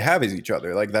all they have is each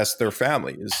other. Like that's their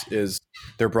family is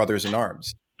their brothers in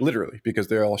arms, literally, because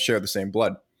they all share the same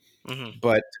blood. Mm-hmm.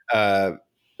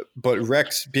 But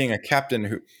Rex being a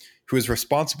captain who is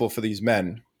responsible for these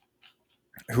men,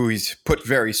 who he's put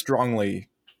very strongly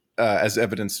as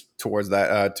evidence towards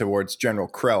that towards General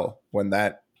Krell when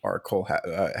that article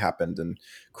happened and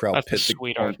Krell That's pit a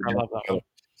sweet arc. I love that one.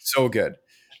 So good.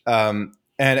 And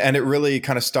it really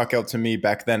kind of stuck out to me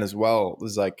back then as well. It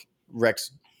was like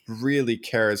Rex really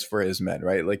cares for his men,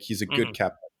 right? Like he's a good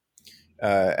captain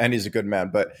and he's a good man.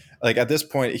 But like at this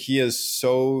point, he is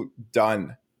so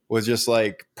done with just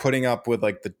like putting up with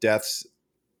like the deaths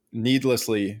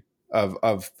needlessly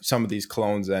of some of these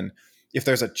clones. And if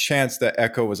there's a chance that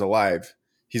Echo was alive,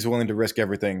 he's willing to risk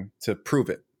everything to prove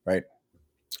it, right?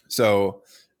 So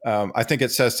I think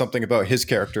it says something about his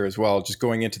character as well. Just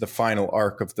going into the final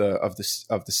arc of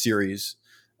the series,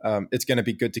 it's going to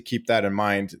be good to keep that in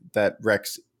mind. That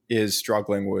Rex is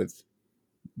struggling with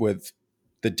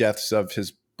the deaths of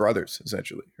his brothers,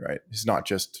 essentially, right? He's not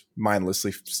just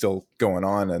mindlessly still going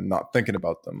on and not thinking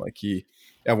about them. Like he,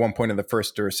 at one point in the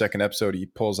first or second episode, he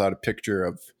pulls out a picture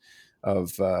of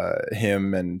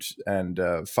him and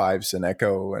Fives and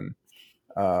Echo, and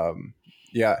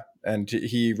and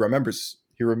he remembers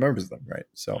them, right?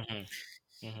 So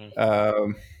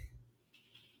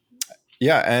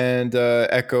and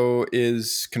Echo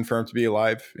is confirmed to be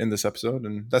alive in this episode,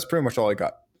 and that's pretty much all I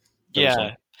got.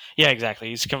 Yeah, exactly.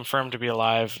 He's confirmed to be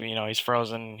alive. He's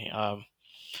frozen,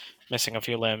 missing a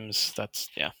few limbs. That's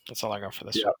all I got for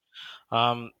this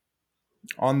one.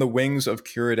 On the Wings of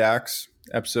Curidax,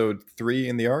 episode 3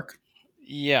 in the arc.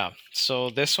 Yeah, so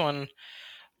this one,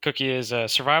 Cookie, is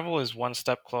survival is one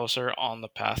step closer on the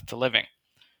path to living.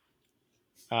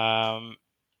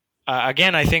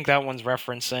 Again, I think that one's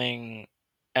referencing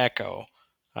Echo.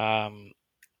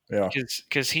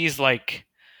 Because he's like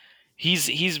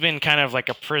he's been kind of like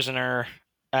a prisoner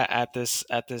at this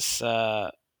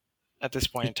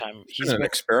point in time. He's been an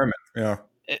experiment.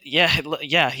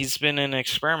 He's been an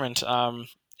experiment.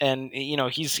 And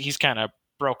he's kind of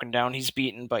broken down. He's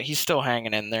beaten, but he's still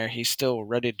hanging in there. He's still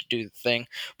ready to do the thing.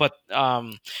 But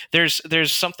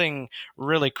there's something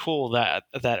really cool that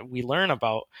we learn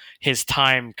about his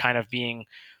time kind of being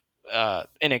an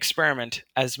experiment.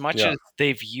 As much as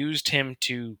they've used him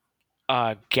to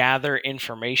gather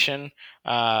information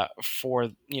for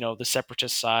the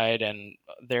Separatist side and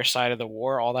their side of the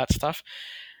war, all that stuff.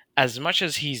 As much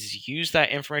as he's used that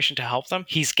information to help them,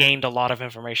 he's gained a lot of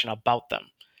information about them.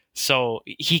 So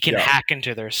he can hack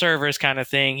into their servers, kind of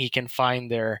thing. He can find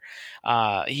their,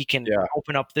 he can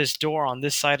open up this door on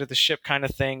this side of the ship, kind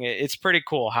of thing. It's pretty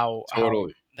cool how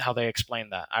they explain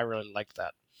that. I really like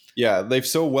that. Yeah, they've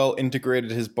so well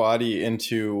integrated his body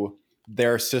into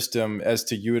their system as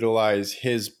to utilize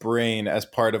his brain as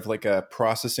part of like a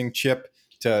processing chip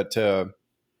to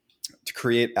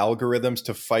create algorithms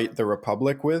to fight the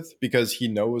Republic with, because he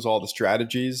knows all the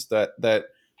strategies that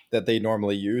they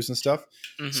normally use and stuff.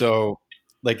 Mm-hmm. So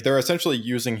like they're essentially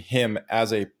using him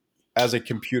as a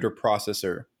computer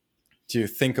processor to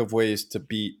think of ways to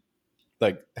beat,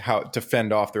 like how to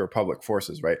fend off the Republic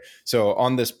forces, right? So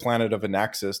on this planet of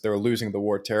Anaxis, they're losing the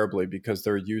war terribly because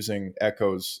they're using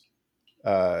Echo's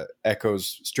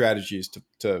strategies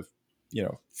to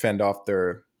fend off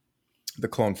the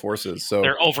clone forces. So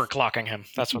they're overclocking him.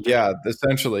 That's what.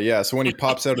 Essentially, yeah. So when he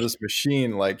pops out of this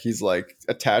machine, like he's like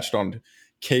attached on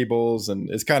cables, and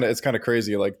it's kind of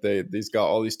crazy. Like he's got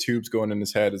all these tubes going in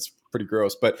his head. It's pretty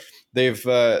gross. But they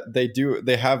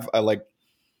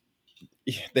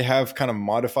have kind of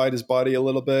modified his body a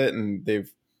little bit, and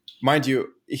mind you,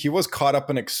 he was caught up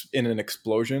in an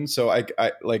explosion. So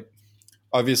I like,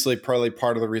 obviously probably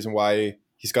part of the reason why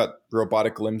he's got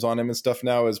robotic limbs on him and stuff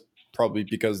now is probably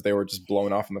because they were just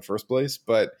blown off in the first place.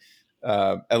 But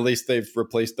at least they've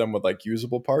replaced them with like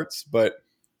usable parts. But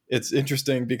it's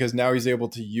interesting because now he's able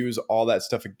to use all that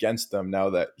stuff against them now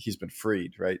that he's been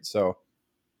freed, right? So,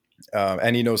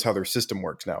 and he knows how their system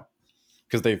works now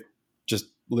because they've just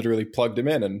literally plugged him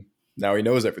in and now he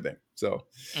knows everything. So,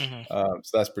 Mm-hmm.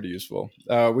 so that's pretty useful.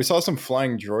 We saw some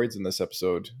flying droids in this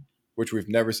episode, which we've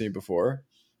never seen before.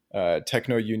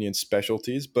 Techno Union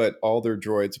specialties, but all their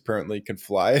droids apparently can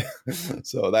fly.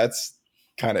 So that's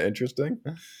kind of interesting.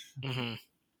 Mm-hmm.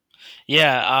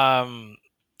 Yeah.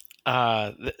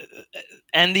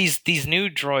 And these new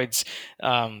droids,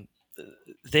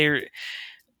 they're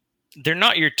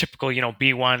not your typical,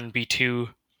 B1, B2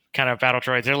 kind of battle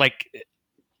droids. They're like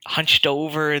hunched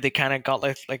over. They kind of got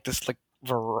like this like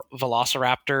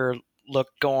Velociraptor look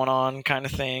going on kind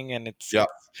of thing, and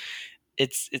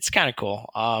it's kind of cool.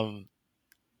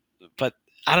 But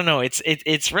I don't know.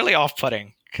 It's really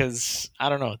off-putting because I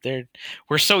don't know.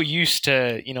 We're so used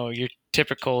to your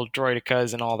typical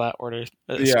droidicas and all that order.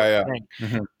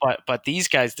 Mm-hmm. But these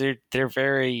guys, they're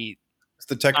very. It's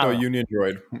the Techno Union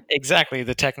droid. Exactly,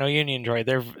 the Techno Union droid.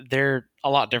 They're a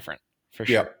lot different for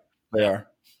sure. Yeah, they are.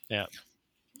 Yeah.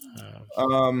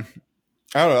 I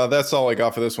don't know. That's all I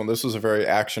got for this one. This was a very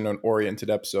action-oriented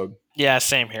episode. Yeah,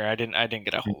 same here. I didn't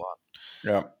get a whole lot.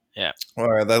 Yeah. Yeah. All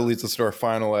right, that leads us to our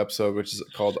final episode, which is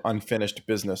called Unfinished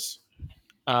Business.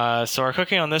 So our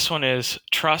cooking on this one is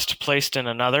trust placed in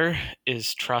another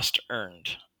is trust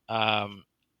earned.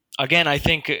 Again, I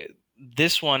think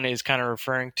this one is kind of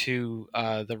referring to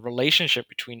the relationship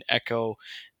between Echo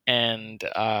and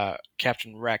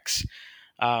Captain Rex,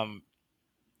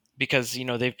 because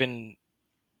they've been.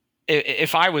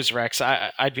 If I was Rex,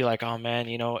 I'd be like, oh man,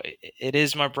 it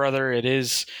is my brother, it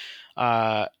is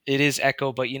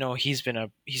Echo, but he's been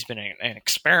an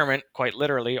experiment, quite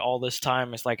literally, all this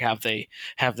time. It's like, have they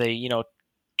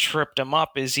tripped him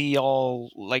up? Is he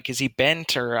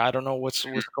bent, or I don't know what's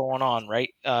going on,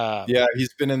 right? Yeah,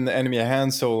 he's been in the enemy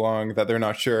hands so long that they're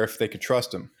not sure if they could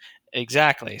trust him.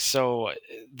 Exactly. So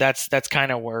that's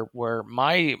kind of where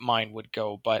my mind would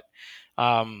go, but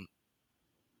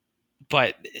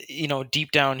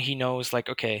deep down he knows, like,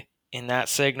 okay, in that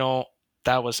signal,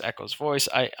 that was Echo's voice.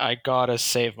 I gotta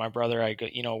save my brother.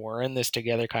 We're in this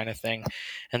together, kind of thing,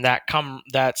 and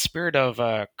that spirit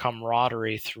of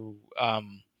camaraderie through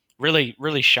really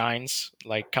really shines,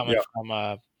 like coming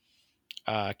from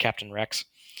Captain Rex.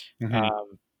 Mm-hmm.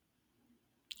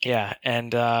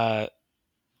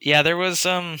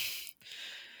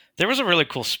 There was a really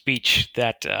cool speech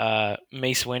that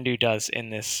Mace Windu does in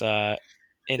this.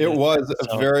 It was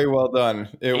very well done.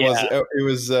 It was.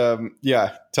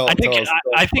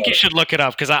 I think you should look it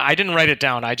up because I didn't write it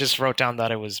down. I just wrote down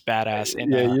that it was badass.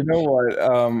 You know what?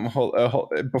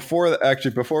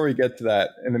 Before we get to that,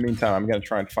 in the meantime, I'm going to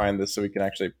try and find this so we can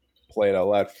actually play it out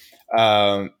loud.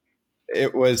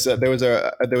 It was there was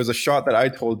a shot that I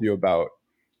told you about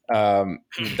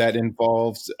that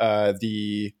involved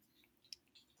the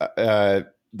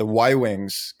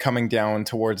Y-wings coming down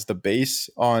towards the base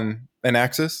on an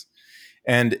axis,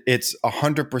 and it's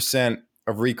 100%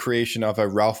 a recreation of a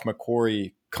Ralph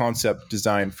McQuarrie concept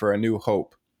design for A New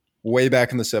Hope way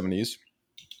back in the 70s.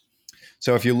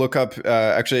 So if you look up,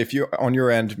 if you on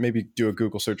your end, maybe do a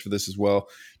Google search for this as well.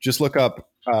 Just look up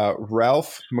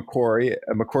Ralph McQuarrie.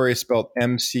 McQuarrie is spelled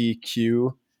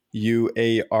McQuarrie.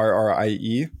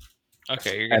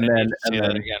 Okay, you're gonna say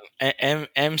that again.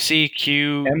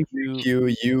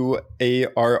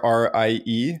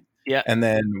 McQuarrie. Yeah, and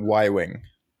then Y-wing,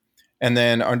 and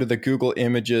then under the Google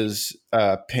Images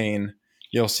pane,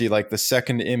 you'll see like the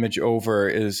second image over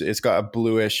it's got a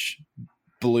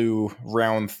blue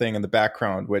round thing in the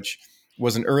background, which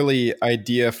was an early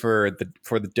idea for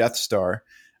the Death Star.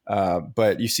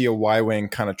 But you see a Y-wing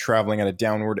kind of traveling at a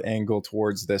downward angle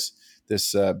towards this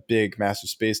big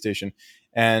massive space station.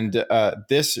 And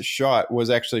this shot was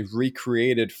actually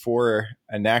recreated for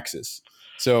Anaxes.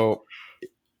 So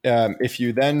if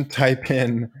you then type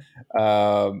in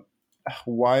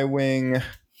Y-wing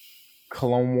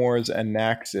Clone Wars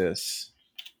Anaxes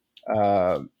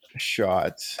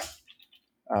shot,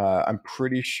 I'm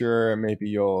pretty sure maybe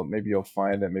you'll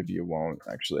find it, maybe you won't.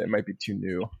 Actually, it might be too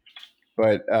new.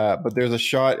 But there's a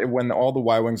shot when all the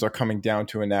Y-wings are coming down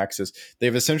to Anaxes.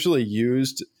 They've essentially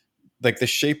used, like, the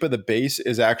shape of the base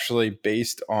is actually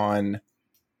based on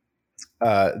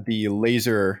the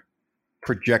laser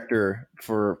projector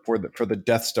for the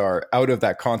Death Star out of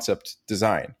that concept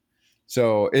design.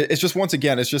 So it's just, once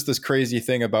again, it's just this crazy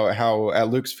thing about how at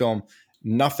Lucasfilm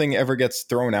nothing ever gets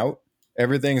thrown out.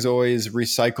 Everything's always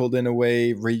recycled in a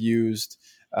way, reused.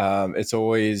 It's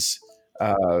always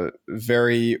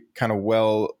very kind of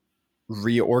well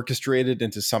reorchestrated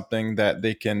into something that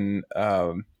they can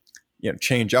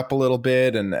change up a little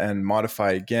bit and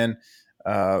modify again.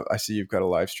 I see you've got a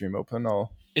live stream open.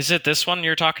 Is it this one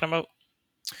you're talking about?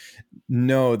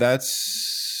 No,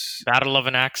 that's Battle of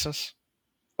Anaxes.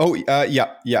 Oh,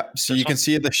 yeah. So This you can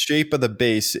see the shape of the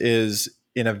base is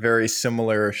in a very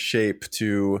similar shape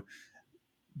to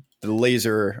the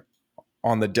laser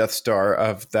on the Death Star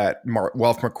of that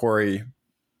Ralph McQuarrie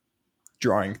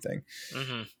drawing thing.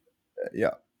 Mm-hmm.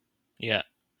 Yeah. Yeah.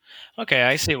 Okay,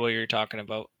 I see what you're talking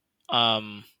about.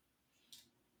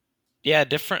 Yeah,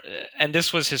 different. And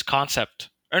this was his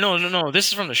concept. Or no. This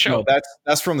is from the show. No,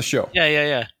 that's from the show.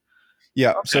 Yeah.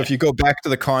 Yeah. Okay. So if you go back to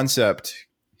the concept,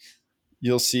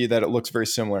 you'll see that it looks very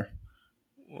similar.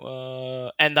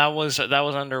 And that was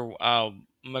under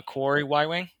Macquarie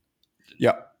Y-wing.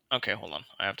 Yeah. Okay, hold on.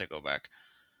 I have to go back.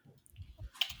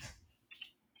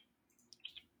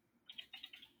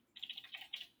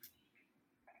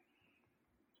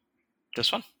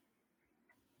 This one?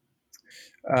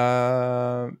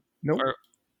 Nope.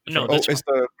 No, Oh, it's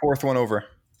the fourth one over.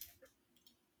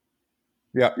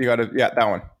 Yeah, you got it. Yeah, that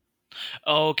one.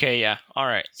 Oh, okay, yeah. All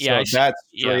right. Yeah, so that's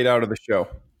straight out of the show.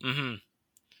 Mm-hmm.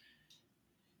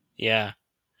 Yeah.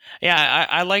 Yeah,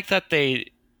 I like that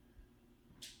they,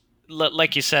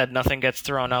 like you said, nothing gets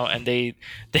thrown out and they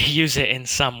use it in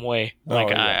some way. Like,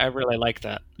 yeah. I really like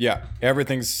that. Yeah,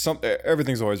 everything's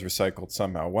always recycled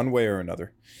somehow, one way or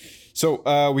another.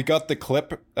 So we got the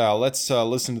clip. Let's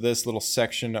listen to this little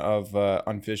section of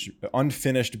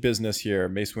unfinished business here.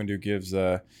 Mace Windu gives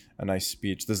a nice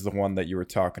speech. This is the one that you were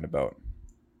talking about.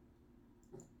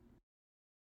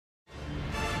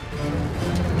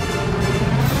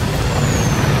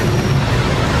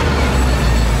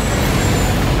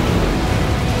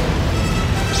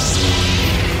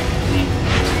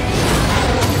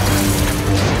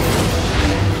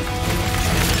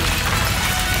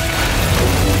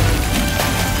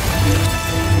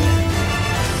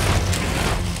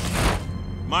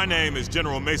 My name is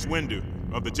General Mace Windu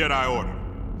of the Jedi Order.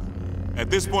 At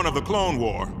this point of the Clone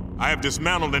War, I have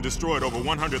dismantled and destroyed over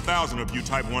 100,000 of you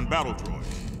Type 1 battle droids.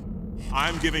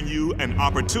 I'm giving you an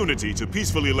opportunity to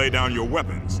peacefully lay down your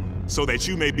weapons so that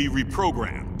you may be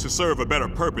reprogrammed to serve a better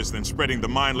purpose than spreading the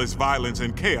mindless violence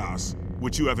and chaos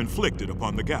which you have inflicted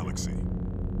upon the galaxy.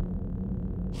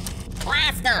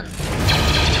 Blast them!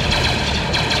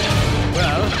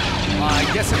 Well,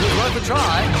 I guess it was worth a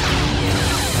try.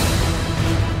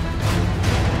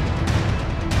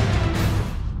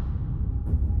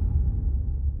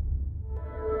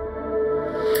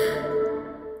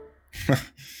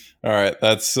 All right,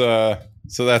 that's so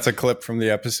that's a clip from the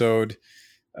episode,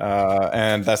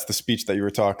 and that's the speech that you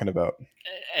were talking about.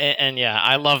 And yeah,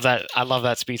 I love that. I love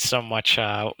that speech so much.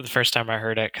 The first time I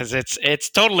heard it, because it's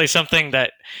totally something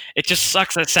that it just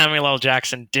sucks that Samuel L.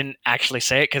 Jackson didn't actually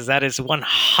say it, because that is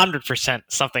 100%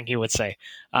 something he would say.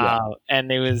 Yeah.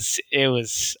 And it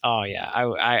was oh yeah,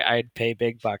 I'd pay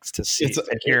big bucks to hear him say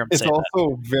that. It's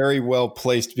also very well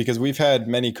placed because we've had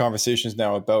many conversations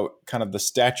now about kind of the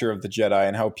stature of the Jedi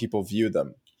and how people view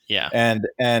them. Yeah,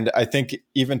 and I think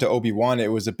even to Obi-Wan,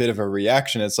 it was a bit of a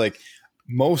reaction. It's like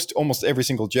almost every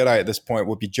single Jedi at this point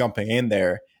would be jumping in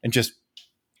there and just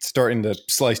starting to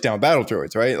slice down battle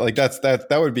droids, right? Like that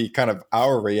would be kind of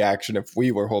our reaction if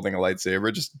we were holding a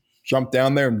lightsaber. Just jump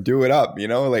down there and do it up,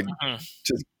 like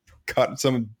just cut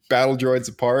some battle droids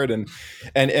apart.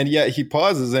 And yet he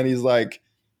pauses and he's like,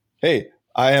 "Hey,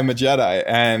 I am a Jedi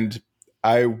and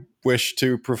I wish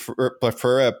to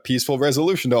prefer a peaceful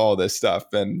resolution to all this stuff."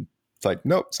 And it's like,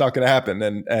 nope, it's not going to happen.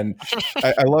 And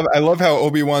I love how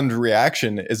Obi-Wan's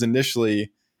reaction is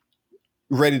initially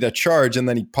ready to charge, and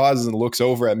then he pauses and looks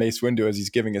over at Mace Windu as he's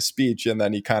giving a speech, and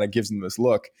then he kind of gives him this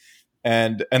look,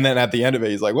 and then at the end of it,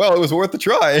 he's like, "Well, it was worth a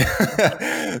try."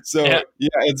 So yeah,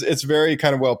 it's very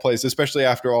kind of well placed, especially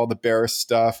after all the Barriss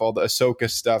stuff, all the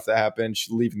Ahsoka stuff that happened,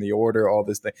 she leaving the Order, all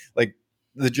this thing. Like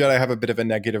the Jedi have a bit of a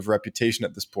negative reputation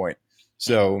at this point,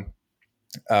 so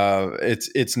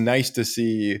it's nice to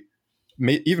see.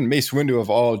 Even Mace Windu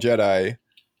of all Jedi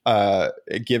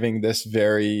giving this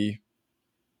very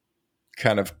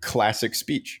kind of classic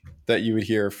speech that you would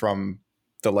hear from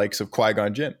the likes of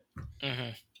Qui-Gon Jinn. Mm-hmm.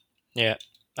 Yeah,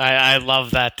 I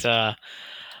love that.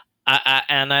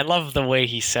 And I love the way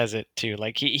he says it too.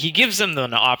 Like he gives them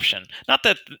an option. Not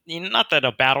that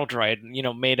a battle droid,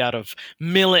 made out of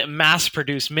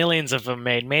mass-produced, millions of them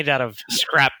made out of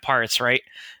scrap parts, right?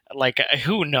 Like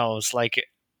who knows? Like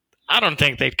I don't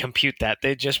think they'd compute that.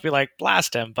 They'd just be like,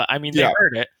 blast him. But I mean, they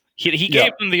heard it. He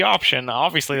gave them the option.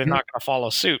 Obviously, they're not going to follow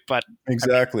suit. But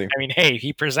exactly. I mean, hey,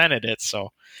 he presented it,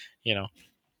 so Yeah.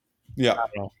 I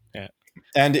don't know. Yeah.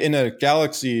 And in a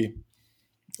galaxy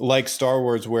like Star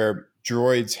Wars, where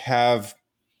droids have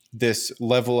this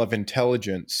level of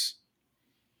intelligence,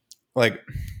 like,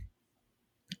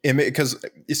 because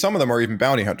some of them are even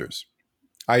bounty hunters.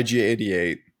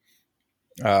 IG-88.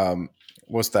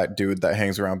 what's that dude that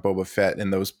hangs around Boba Fett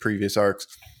in those previous arcs.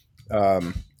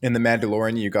 In the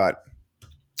Mandalorian, you got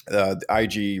the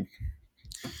IG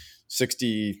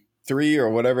 63 or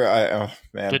whatever.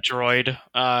 Man, the droid.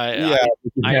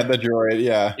 The droid.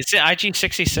 Yeah, is it IG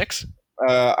 66?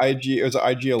 It was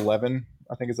IG 11.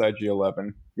 I think it's IG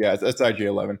 11. Yeah, it's IG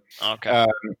 11. Okay.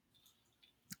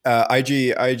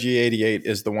 IG 88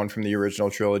 is the one from the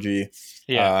original trilogy.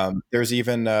 Yeah. There's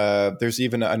even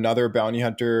another bounty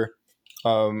hunter,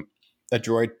 a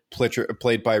droid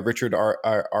played by Richard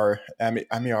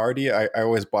Amiardi. I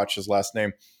always botch his last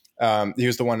name. He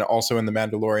was the one also in The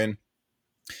Mandalorian.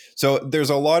 So there's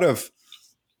like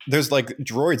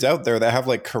droids out there that have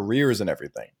like careers and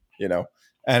everything, you know?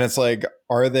 And it's like,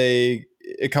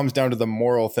 it comes down to the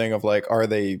moral thing of like, are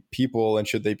they people and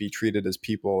should they be treated as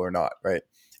people or not? Right.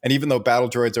 And even though battle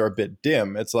droids are a bit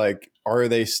dim, it's like, are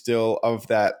they still of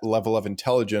that level of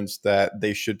intelligence that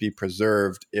they should be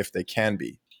preserved if they can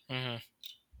be? Mm-hmm.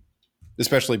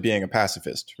 Especially being a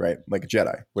pacifist, right? Like a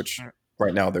Jedi, which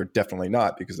right now they're definitely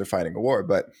not because they're fighting a war.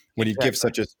 But when you give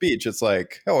such a speech, it's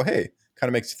like, oh, hey, kind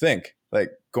of makes you think,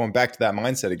 like going back to that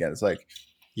mindset again. It's like,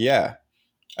 yeah,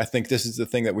 I think this is the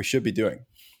thing that we should be doing.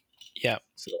 Yeah.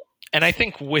 So. And I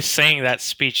think with saying that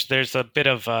speech, there's a bit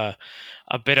of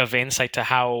insight to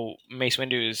how Mace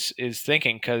Windu is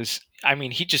thinking, because I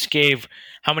mean, he just gave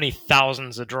how many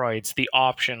thousands of droids the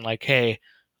option, like, hey,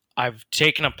 I've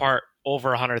taken apart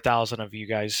over 100,000 of you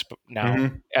guys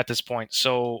now at this point.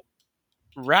 So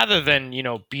rather than,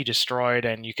 be destroyed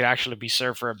and you could actually be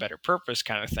served for a better purpose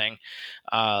kind of thing,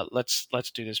 let's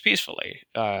do this peacefully.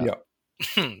 Yeah.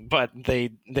 But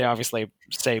they obviously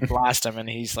say blast him, and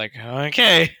he's like,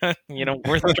 okay,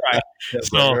 worth a try.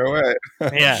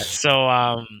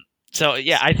 So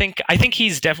yeah, I think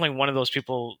he's definitely one of those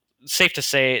people. Safe to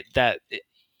say that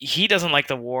he doesn't like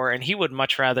the war, and he would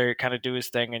much rather kind of do his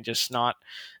thing and just not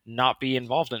be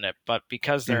involved in it. But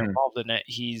because they're involved in it,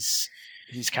 he's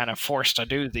kind of forced to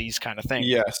do these kind of things.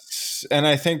 Yes, and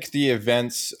I think the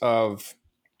events of.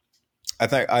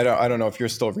 I don't know if you're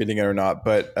still reading it or not,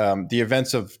 but the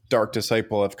events of Dark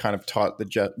Disciple have kind of taught the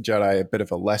Jedi a bit of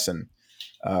a lesson.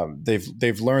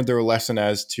 They've learned their lesson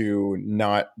as to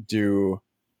not do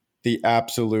the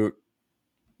absolute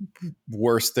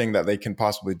worst thing that they can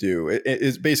possibly do. It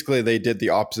is basically they did the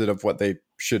opposite of what they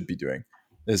should be doing,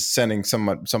 is sending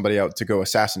somebody out to go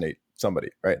assassinate somebody,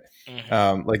 right?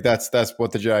 Mm-hmm. Like that's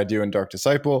what the Jedi do in Dark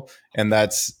Disciple, and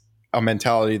that's a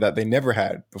mentality that they never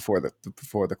had before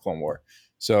the Clone War.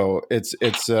 So it's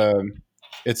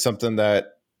something that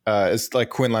is like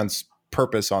Quinlan's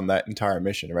purpose on that entire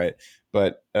mission, right?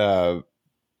 But yeah,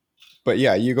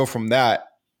 you go from that,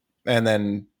 and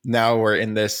then now we're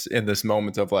in this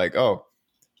moment of like, oh,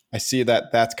 I see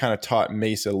that's kind of taught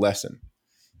Mace a lesson.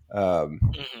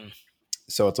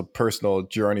 So it's a personal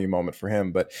journey moment for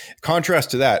him. But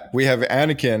contrast to that, we have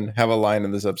Anakin have a line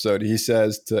in this episode. He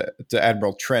says to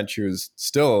Admiral Trench, who's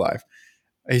still alive,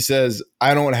 he says,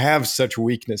 "I don't have such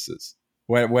weaknesses."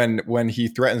 When he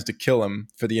threatens to kill him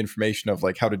for the information of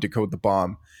like how to decode the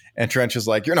bomb, and Trench is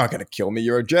like, "You're not going to kill me.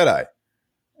 You're a Jedi."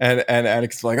 And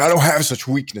Anakin's like, "I don't have such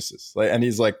weaknesses." Like, and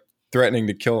he's like threatening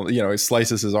to kill him. He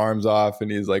slices his arms off, and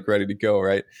he's like ready to go,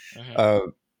 right?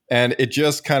 And it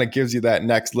just kind of gives you that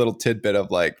next little tidbit of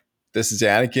like, this is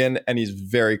Anakin, and he's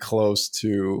very close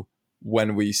to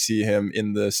when we see him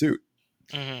in the suit.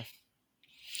 Mm-hmm.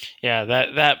 Yeah,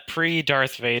 that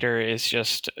pre-Darth Vader is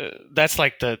just that's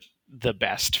like the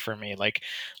best for me. Like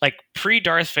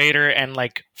pre-Darth Vader and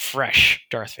like fresh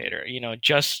Darth Vader.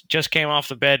 Just came off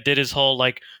the bed, did his whole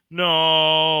like,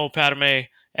 no, Padme.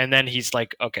 And then he's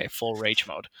like, okay, full rage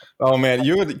mode. Oh man,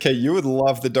 you would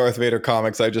love the Darth Vader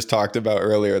comics I just talked about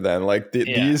earlier. Then, like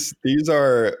these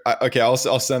are okay. I'll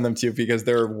send them to you because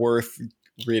they're worth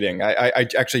reading. I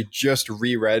actually just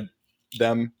reread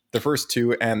them, the first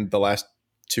two and the last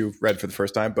two read for the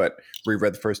first time, but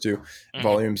reread the first two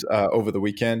volumes over the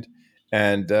weekend,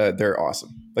 and they're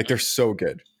awesome. Like they're so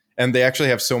good, and they actually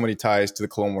have so many ties to the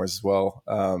Clone Wars as well.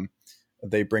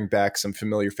 They bring back some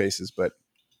familiar faces, but.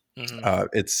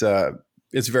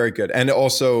 It's very good, and it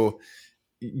also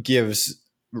gives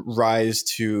rise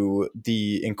to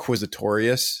the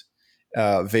Inquisitorius,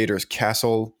 Vader's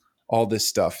castle, all this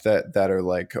stuff that are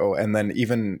like, oh, and then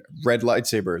even red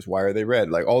lightsabers. Why are they red?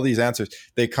 Like all these answers,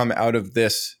 they come out of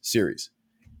this series.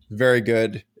 Very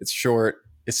good. It's short.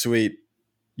 It's sweet.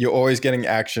 You're always getting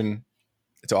action.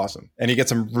 It's awesome, and you get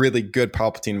some really good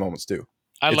Palpatine moments too.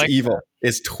 It's evil. That.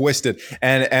 It's twisted,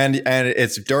 and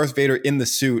it's Darth Vader in the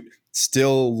suit,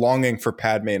 still longing for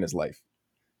Padme in his life.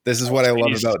 This is what I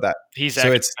love about that. He's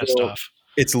so it's pissed off.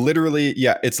 It's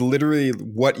literally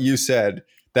what you said.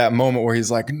 that moment where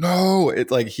he's like, no,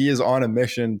 it's like he is on a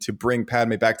mission to bring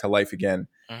Padme back to life again.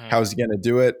 How's he going to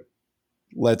do it?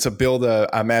 Let's build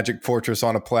a magic fortress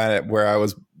on a planet where I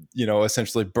was,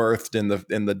 essentially birthed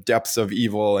in the depths of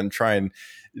evil, and try and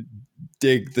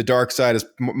dig the dark side as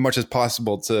much as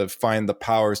possible to find the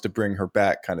powers to bring her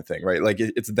back, kind of thing, right? Like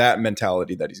it's that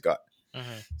mentality that he's got.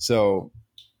 So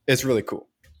it's really cool.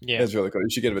 Yeah, it's really cool. You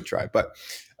should give it a try. But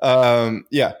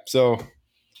so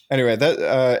anyway,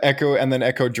 that Echo, and then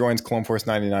Echo joins Clone Force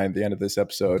 99 at the end of this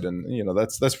episode, and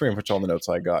that's pretty much all the notes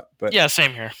I got. But yeah,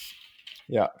 same here.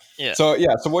 Yeah. So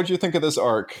what did you think of this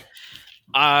arc?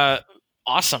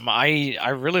 Awesome. I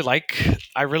really like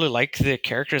the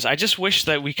characters. I just wish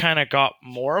that we kind of got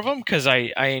more of them, because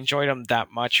I enjoyed them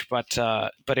that much. But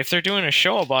if they're doing a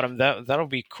show about them, that'll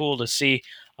be cool to see.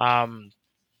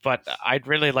 But I'd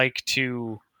really like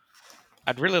to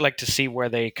see where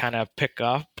they kind of pick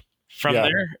up from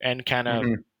there, and kind of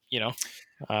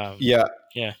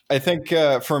I think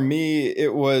for me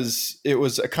it was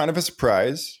a kind of a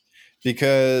surprise,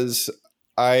 because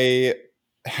I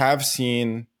have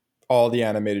seen all the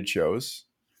animated shows,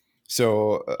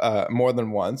 so more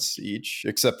than once each,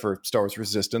 except for Star Wars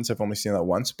Resistance. I've only seen that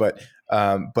once, but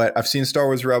I've seen Star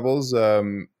Wars Rebels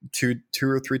two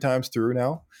or three times through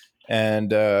now,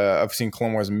 and I've seen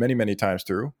Clone Wars many times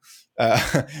through.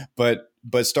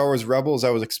 But Star Wars Rebels,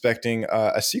 I was expecting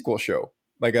a sequel show,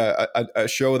 like a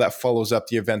show that follows up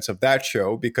the events of that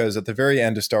show, because at the very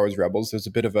end of Star Wars Rebels, there's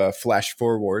a bit of a flash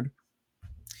forward,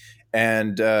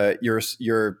 and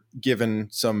you're given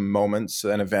some moments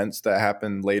and events that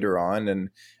happen later on,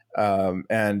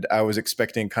 and I was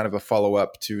expecting kind of a follow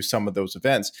up to some of those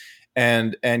events,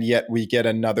 and yet we get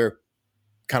another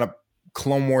kind of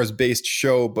Clone Wars based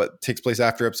show, but takes place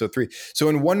after episode 3. So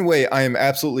in one way, I am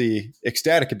absolutely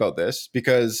ecstatic about this,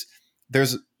 because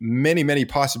there's many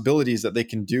possibilities that they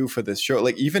can do for this show.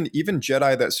 Like even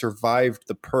Jedi that survived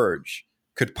the Purge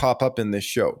could pop up in this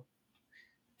show,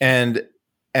 and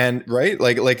right,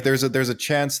 like there's a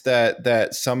chance that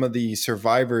some of the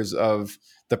survivors of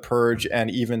the Purge, and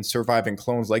even surviving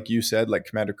clones, like you said, like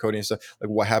Commander Cody and stuff, like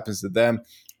what happens to them?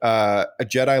 A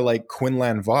Jedi like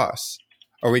Quinlan Vos,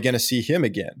 are we going to see him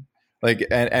again? Like,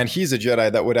 and he's a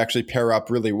Jedi that would actually pair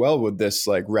up really well with this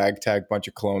like ragtag bunch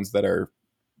of clones that are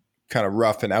kind of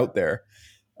rough and out there.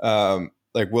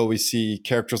 Like, will we see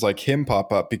characters like him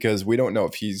pop up? Because we don't know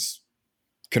if he's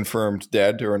confirmed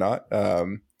dead or not.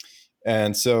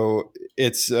 And so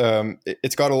it's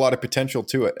got a lot of potential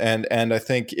to it. And I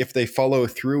think if they follow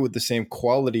through with the same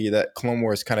quality that Clone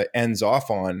Wars kind of ends off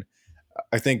on,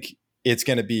 I think it's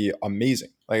going to be amazing.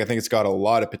 Like, I think it's got a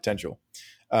lot of potential.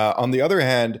 On the other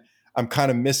hand, I'm kind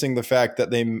of missing the fact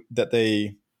that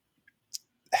they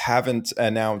haven't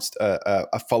announced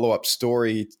a follow-up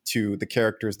story to the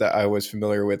characters that I was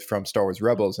familiar with from Star Wars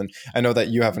Rebels. And I know that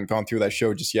you haven't gone through that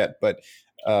show just yet, but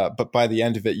by the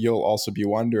end of it, you'll also be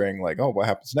wondering like, oh, what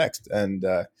happens next? And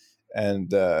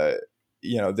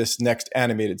this next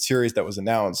animated series that was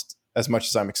announced, as much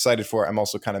as I'm excited for it, I'm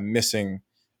also kind of missing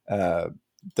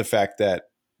the fact that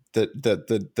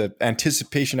the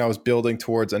anticipation I was building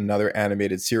towards another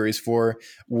animated series for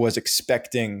was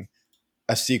expecting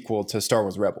a sequel to Star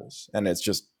Wars Rebels, and it's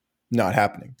just not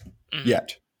happening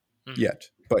yet.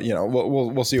 But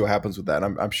we'll see what happens with that.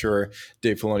 I'm sure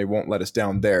Dave Filoni won't let us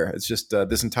down there. It's just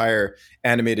this entire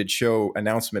animated show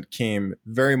announcement came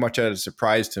very much as a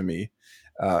surprise to me,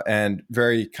 and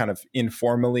very kind of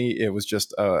informally. It was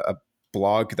just a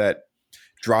blog that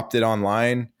dropped it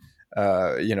online.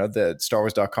 The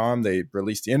StarWars.com, they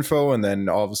released the info, and then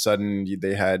all of a sudden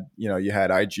they had, you had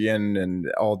IGN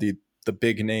and all the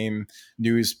big name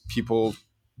news people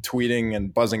tweeting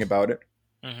and buzzing about it.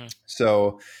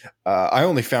 So I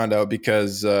only found out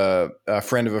because a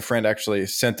friend of a friend actually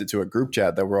sent it to a group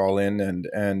chat that we're all in,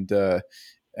 and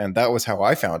that was how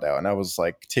I found out. And I was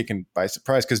like taken by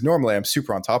surprise, because normally I'm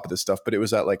super on top of this stuff, but it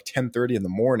was at like 10:30 in the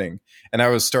morning, and I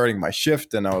was starting my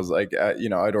shift, and I was like,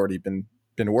 I'd already been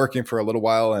working for a little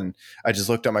while, and I just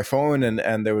looked at my phone,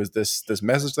 and there was this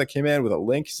message that came in with a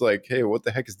link. He's like, hey, what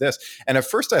the heck is this? And at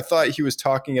first I thought he was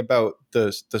talking about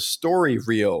the story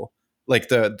reel, like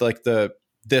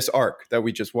this arc that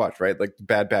we just watched, right? Like the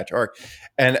Bad Batch arc.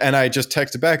 And I just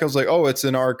texted back. I was like, oh, it's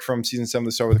an arc from season 7 of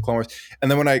the Star Wars: The Clone Wars. And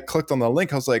then when I clicked on the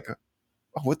link, I was like,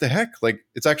 oh, what the heck? Like,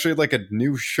 it's actually like a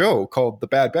new show called The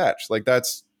Bad Batch. Like,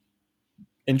 that's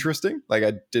interesting. Like,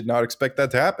 I did not expect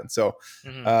that to happen. So,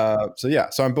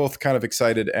 so I'm both kind of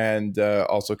excited and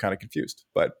also kind of confused,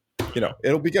 but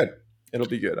it'll be good. It'll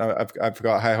be good. I've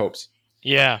got high hopes.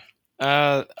 Yeah.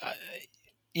 I've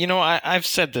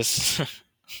said this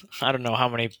I don't know how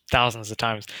many thousands of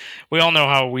times. We all know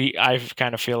how I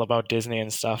kind of feel about Disney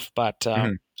and stuff, but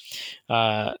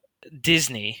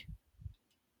Disney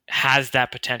has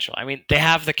that potential. I mean, they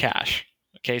have the cash.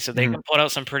 Okay, so they can put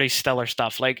out some pretty stellar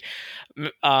stuff. Like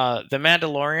The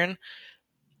Mandalorian,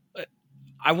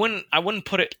 I wouldn't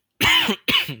put it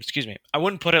excuse me. I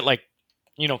wouldn't put it like,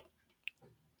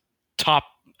 top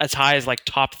as high as like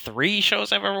top 3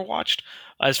 shows I've ever watched.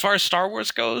 As far as Star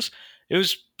Wars goes, it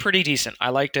was pretty decent. I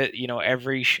liked it.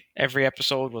 Every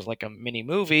episode was like a mini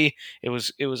movie. It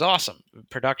was awesome.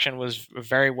 Production was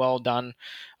very well done.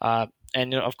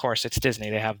 And of course, it's Disney.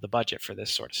 They have the budget for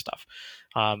this sort of stuff.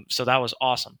 So that was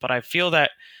awesome. But I feel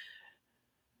that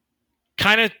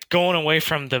kind of going away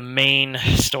from the main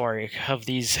story of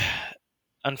these,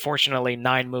 unfortunately,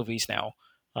 9 movies now,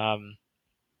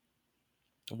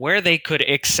 where they could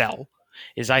excel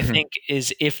is, I think,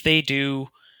 is if they do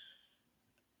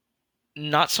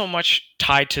not so much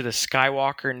tied to the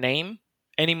Skywalker name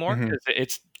anymore, because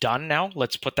it's done now.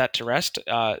 Let's put that to rest.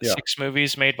 6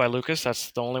 movies made by Lucas.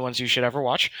 That's the only ones you should ever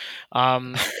watch.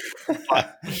 But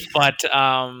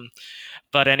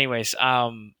anyways,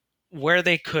 where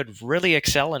they could really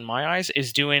excel in my eyes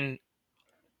is doing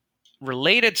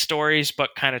related stories,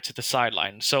 but kind of to the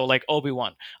sideline. So like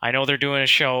Obi-Wan, I know they're doing a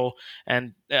show,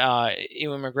 and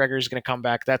Ewan McGregor is going to come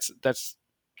back. That's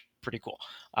pretty cool.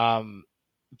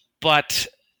 But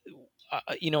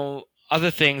other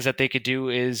things that they could do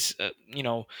is,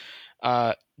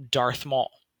 Darth Maul.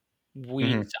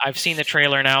 I've seen the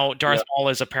trailer now. Darth Maul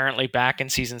is apparently back in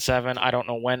season 7. I don't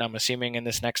know when. I'm assuming in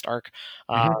this next arc,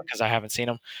 because I haven't seen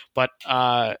him. But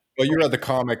well, you read the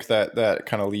comic that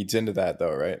kind of leads into that,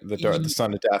 though, right? The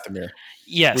son of Dathomir.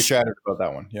 Yes, we chatted about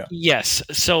that one. Yeah. Yes.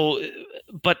 So,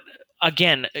 but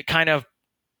again, kind of.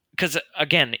 Because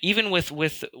again, even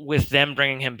with them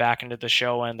bringing him back into the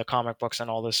show and the comic books and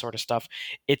all this sort of stuff,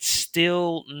 it's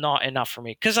still not enough for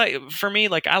me. Because I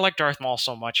like Darth Maul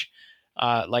so much.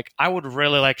 Like I would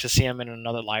really like to see him in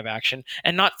another live action,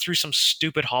 and not through some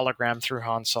stupid hologram through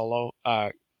Han Solo.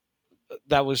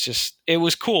 That was it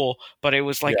was cool, but it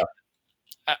was like,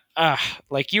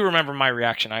 like you remember my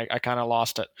reaction. I kind of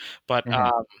lost it, but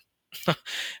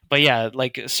but yeah,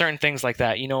 like certain things like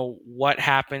that. What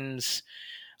happens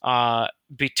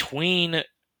between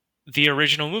the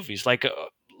original movies, like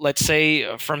let's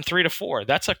say from 3 to 4,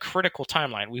 that's a critical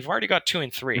timeline. We've already got 2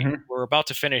 and 3. We're about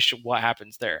to finish what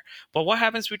happens there, but what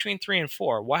happens between 3 and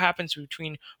 4? What happens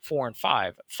between 4 and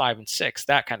 5 and 6,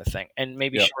 that kind of thing, and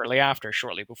maybe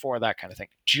shortly before, that kind of thing,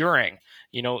 during,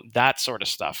 that sort of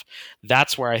stuff.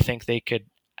 That's where I think they could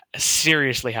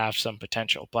seriously have some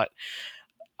potential, but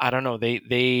I don't know. I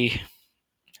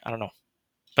don't know.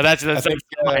 But I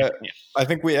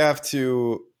think we have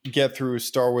to get through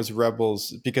Star Wars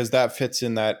Rebels, because that fits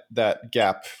in that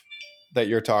gap that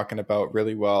you're talking about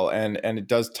really well, and it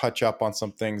does touch up on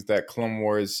some things that Clone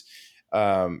Wars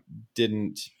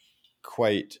didn't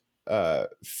quite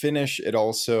finish. It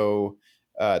also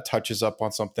touches up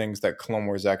on some things that Clone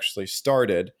Wars actually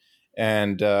started,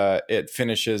 and it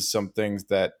finishes some things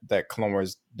that Clone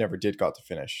Wars never got to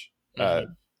finish.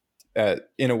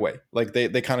 In a way, like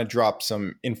they kind of drop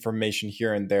some information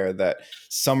here and there that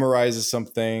summarizes some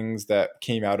things that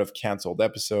came out of canceled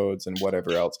episodes and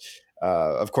whatever else.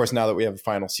 Of course, now that we have a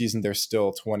final season, there's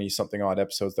still 20 something odd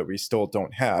episodes that we still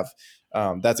don't have.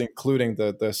 That's including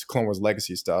the Clone Wars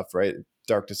Legacy stuff, right?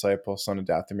 Dark Disciple, Son of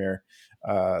Dathomir,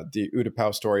 the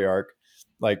Utapau story arc.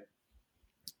 Like,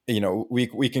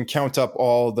 we can count up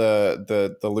all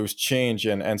the loose change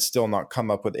and still not come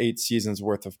up with 8 seasons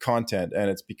worth of content. And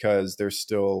it's because there's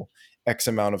still X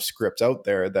amount of scripts out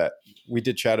there that we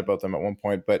did chat about them at one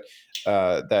point, but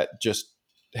that just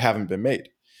haven't been made.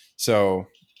 So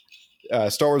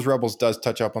Star Wars Rebels does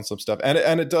touch up on some stuff,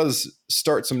 and it does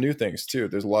start some new things too.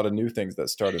 There's a lot of new things that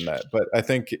start in that, but I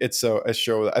think it's a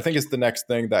show. I think it's the next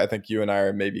thing that I think you and I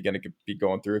are maybe going to be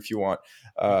going through if you want.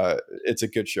 It's a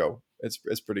good show.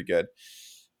 It's pretty good,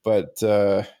 but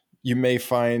you may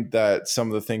find that some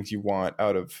of the things you want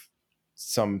out of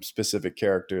some specific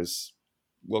characters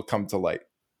will come to light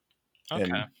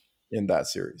in that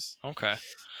series. Okay.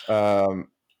 But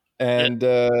I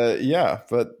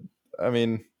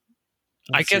mean,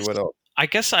 I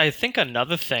guess I think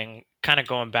another thing, kind of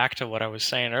going back to what I was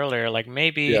saying earlier, like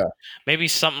maybe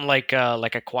something like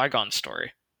a Qui-Gon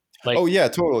story. Like, oh yeah,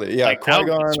 totally. Yeah, like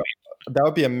Qui-Gon. That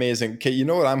would be amazing. Okay, you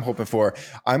know what I'm hoping for?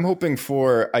 I'm hoping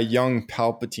for a young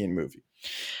Palpatine movie.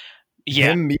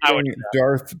 Yeah, him meeting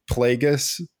Darth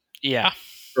Plagueis. Yeah,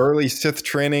 early Sith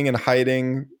training and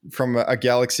hiding from a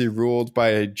galaxy ruled by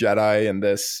a Jedi in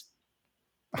this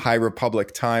High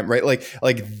Republic time, right? Like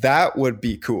that would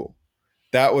be cool.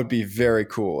 That would be very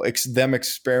cool. Them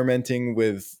experimenting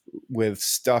with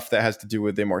stuff that has to do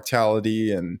with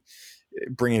immortality and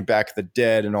bringing back the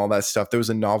dead and all that stuff. There was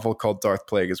a novel called Darth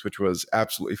Plagueis, which was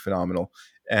absolutely phenomenal,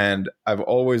 and I've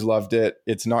always loved it.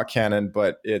 It's not canon,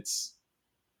 but it's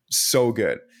so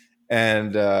good.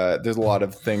 And there's a lot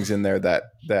of things in there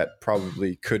that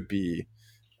probably could be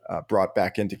brought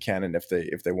back into canon if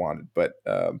they wanted. But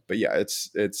yeah,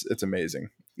 it's amazing.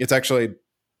 It's actually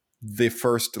the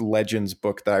first Legends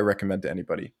book that I recommend to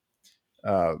anybody.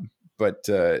 But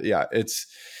yeah, it's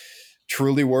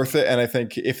truly worth it. And I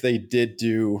think if they did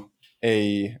do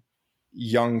a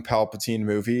young Palpatine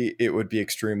movie, it would be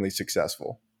extremely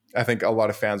successful. I think a lot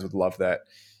of fans would love that.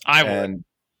 I would.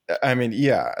 I mean,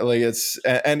 yeah, like it's,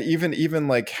 and even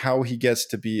like how he gets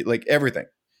to be like everything,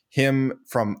 him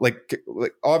from like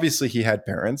obviously he had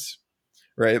parents,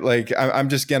 right? Like I'm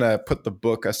just gonna put the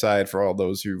book aside for all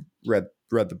those who read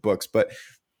the books, but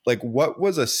like what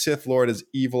was a Sith Lord as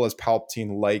evil as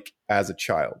Palpatine like as a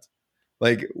child?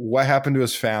 Like what happened to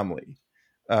his family?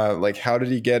 Like how did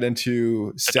he get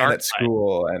into Senate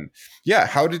school? And yeah,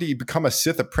 how did he become a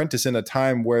Sith apprentice in a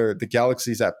time where the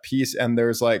galaxy's at peace and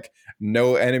there's like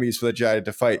no enemies for the Jedi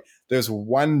to fight? There's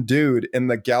one dude in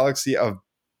the galaxy of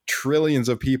trillions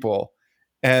of people,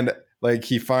 and like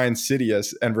he finds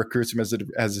Sidious and recruits him as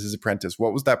his apprentice.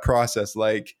 What was that process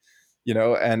like? You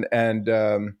know, and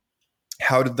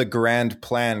how did the grand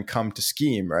plan come to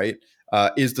scheme? Right?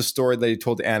 Is the story that he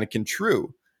told Anakin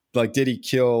true? Like, did he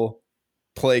kill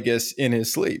Plagueis in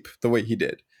his sleep the way he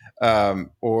did?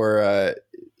 Or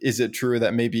is it true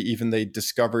that maybe even they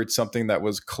discovered something that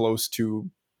was close to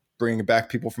bringing back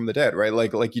people from the dead, right?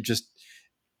 Like you just,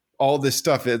 all this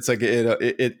stuff, it's like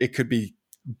it could be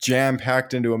jam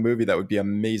packed into a movie that would be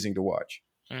amazing to watch.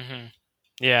 Mm-hmm.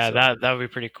 Yeah, so that would be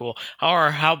pretty cool.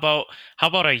 Or how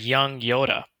about a young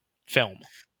Yoda film?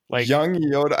 Like young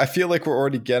Yoda, I feel like we're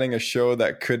already getting a show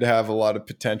that could have a lot of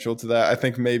potential to that. I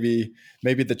think maybe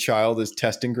The Child is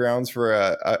testing grounds for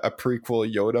a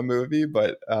prequel Yoda movie,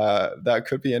 but that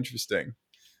could be interesting.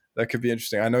 That could be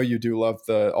interesting. I know you do love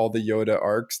all the Yoda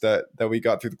arcs that we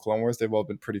got through the Clone Wars. They've all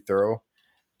been pretty thorough.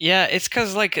 Yeah, it's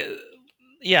because like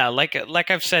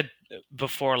I've said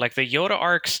before, like the Yoda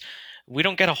arcs, we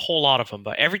don't get a whole lot of them,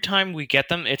 but every time we get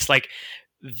them, it's like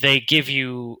they give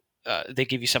you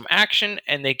some action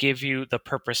and they give you the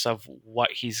purpose of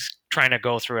what he's trying to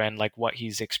go through and like what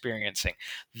he's experiencing.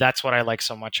 That's what I like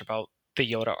so much about the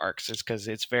Yoda arcs, is because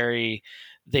it's very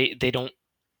they don't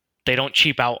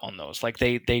cheap out on those. Like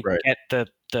they right. get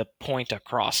the point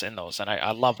across in those, and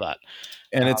I love that.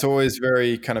 And it's always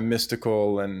very kind of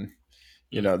mystical, and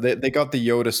you know they got the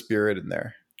Yoda spirit in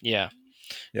there. Yeah.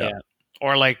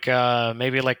 Or like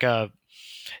maybe like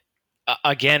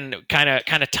again, kind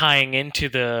of tying into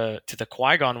the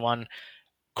Qui-Gon one,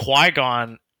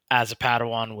 Qui-Gon as a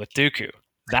Padawan with Dooku.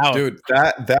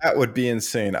 That would be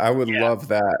insane. I would love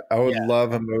that. I would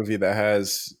love a movie that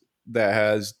has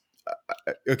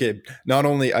okay, not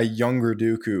only a younger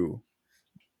Dooku,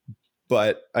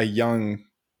 but a young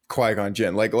Qui-Gon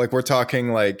Jinn. Like we're talking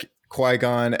like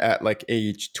Qui-Gon at like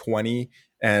age 20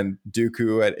 and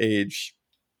Dooku at age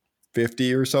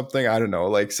 50 or something. I don't know,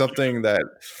 like something that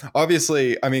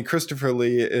obviously, I mean, Christopher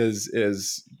Lee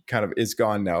is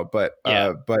gone now, but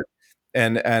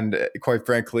and quite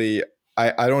frankly,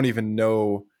 I don't even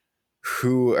know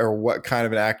who or what kind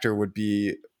of an actor would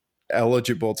be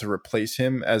eligible to replace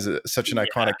him as such an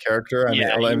iconic character. I mean,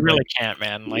 you really can't,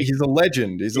 man. Like, he's a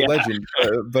legend. He's a legend.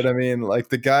 But I mean, like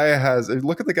the guy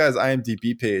look at the guy's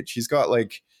IMDb page. He's got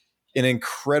like an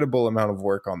incredible amount of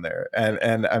work on there,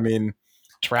 and I mean,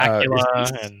 Dracula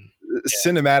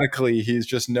cinematically, he's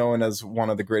just known as one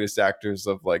of the greatest actors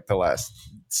of like the last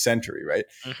century, right?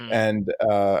 Mm-hmm. And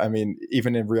I mean,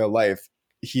 even in real life,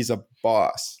 he's a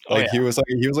boss. Like he was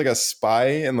like a spy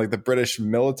in like the British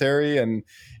military, and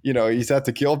you know he's had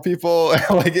to kill people.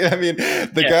 Like I mean,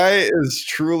 the guy is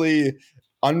truly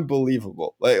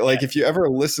unbelievable. Like if you ever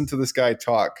listen to this guy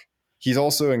talk, he's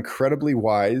also incredibly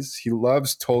wise. He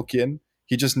loves Tolkien.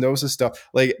 He just knows his stuff.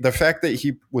 Like the fact that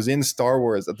he was in Star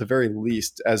Wars, at the very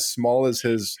least, as small as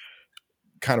his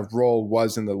kind of role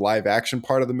was in the live action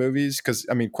part of the movies, because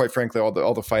I mean, quite frankly,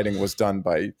 all the fighting was done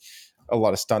by a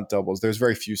lot of stunt doubles. There's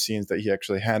very few scenes that he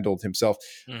actually handled himself.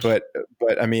 But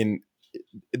I mean,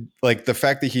 like the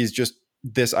fact that he's just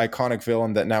this iconic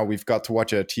villain that now we've got to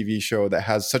watch a TV show that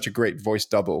has such a great voice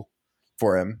double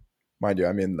for him, mind you.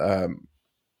 I mean,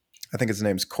 I think his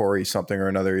name's Corey something or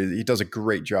another. He does a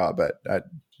great job at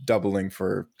doubling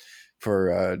for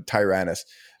Tyrannus,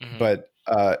 but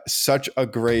such a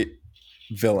great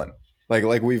villain.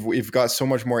 Like we've got so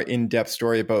much more in-depth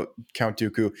story about Count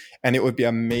Dooku, and it would be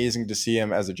amazing to see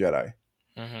him as a Jedi.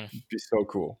 It'd be so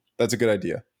cool. That's a good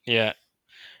idea. Yeah.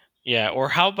 Or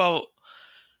how about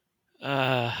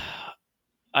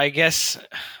I guess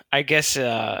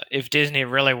if Disney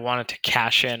really wanted to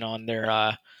cash in on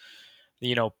their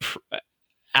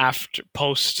after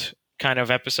post kind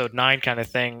of episode 9 kind of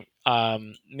thing,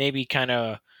 maybe kind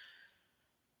of,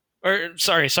 or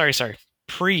sorry,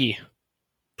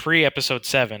 pre episode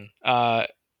 7,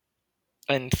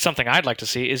 and something I'd like to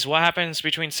see is what happens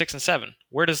between 6 and 7.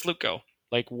 Where does Luke go?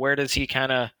 Like, where does he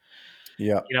kind of,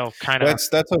 kind of?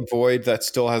 That's a void that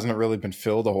still hasn't really been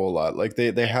filled a whole lot. Like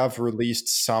they have released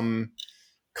some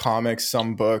comics,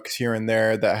 some books here and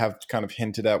there that have kind of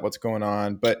hinted at what's going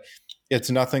on, but it's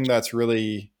nothing that's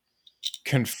really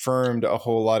confirmed a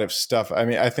whole lot of stuff. I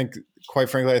mean, I think, quite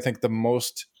frankly, I think the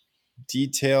most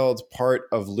detailed part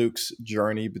of Luke's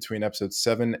journey between episode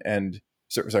 6 and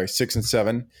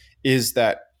 7 is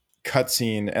that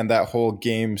cutscene and that whole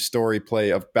game story play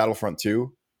of Battlefront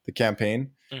 2, the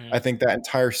campaign. I think that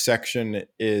entire section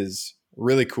is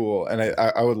really cool, and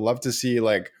I would love to see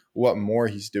like what more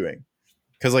he's doing,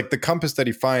 because like the compass that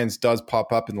he finds does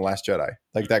pop up in The Last Jedi,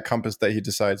 like that compass that he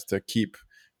decides to keep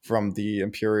from the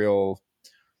Imperial,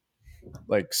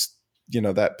 like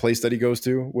that place that he goes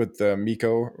to with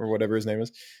Miko or whatever his name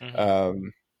is,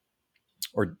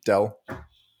 or Del,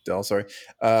 sorry.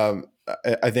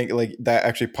 I think like that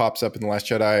actually pops up in The Last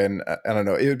Jedi, and I don't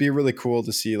know, it would be really cool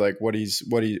to see like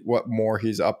what more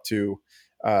he's up to,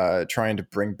 trying to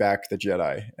bring back the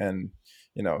Jedi, and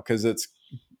because it's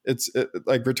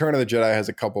like Return of the Jedi has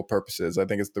a couple purposes. I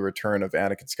think it's the return of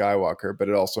Anakin Skywalker, but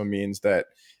it also means that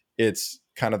it's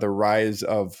kind of the rise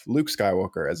of Luke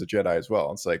Skywalker as a Jedi as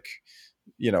well. It's like,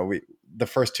 the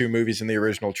first 2 movies in the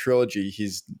original trilogy,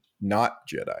 he's not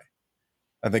Jedi.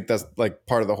 I think that's like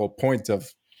part of the whole point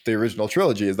of the original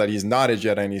trilogy, is that he's not a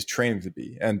Jedi and he's training to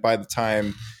be. And by the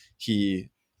time he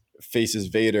faces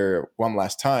Vader one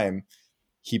last time,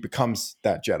 he becomes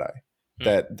that Jedi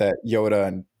that Yoda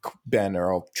and Ben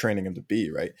are all training him to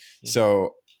be, right?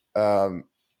 So I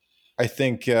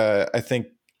think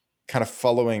kind of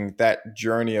following that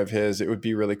journey of his, it would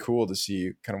be really cool to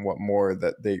see kind of what more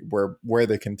that where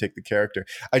they can take the character.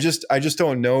 I just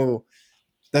don't know.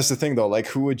 That's the thing though. Like,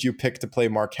 who would you pick to play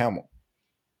Mark Hamill?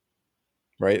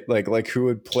 Right? Like who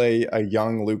would play a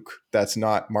young Luke that's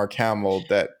not Mark Hamill?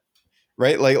 That,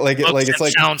 right? Like it's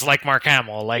like sounds like Mark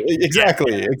Hamill. Like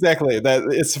exactly. That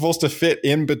it's supposed to fit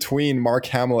in between Mark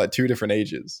Hamill at 2 different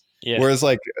ages. Yeah. Whereas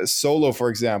like Solo, for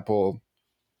example,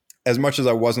 as much as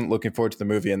I wasn't looking forward to the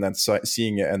movie and then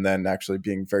seeing it and then actually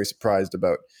being very surprised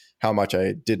about how much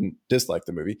I didn't dislike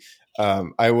the movie,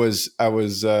 I was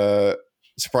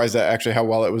surprised at actually how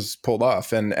well it was pulled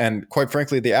off. And quite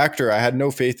frankly, the actor, I had no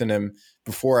faith in him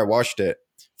before I watched it.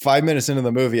 5 minutes into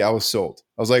the movie, I was sold.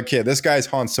 I was like, okay, this guy's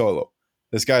Han Solo.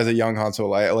 This guy's a young Han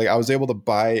Solo. I was able to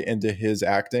buy into his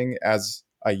acting as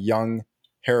a young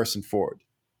Harrison Ford,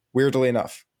 weirdly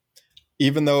enough,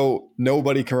 even though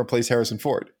nobody can replace Harrison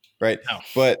Ford, right? No.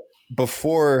 But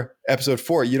before episode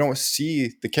 4, you don't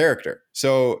see the character.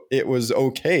 So it was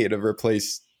okay to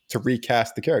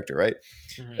recast the character, right?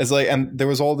 It's like, and there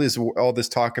was all this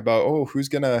talk about, who's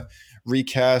gonna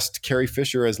recast Carrie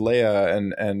Fisher as Leia,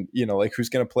 and like who's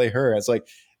gonna play her? And it's like,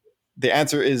 the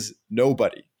answer is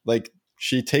nobody. Like,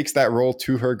 she takes that role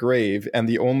to her grave, and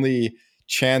the only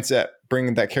chance at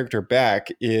bringing that character back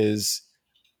is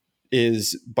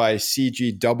by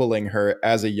CG doubling her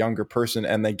as a younger person,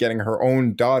 and then getting her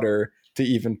own daughter to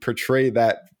even portray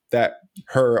that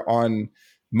her on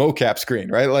mocap screen,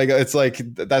 right? Like, it's like,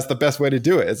 that's the best way to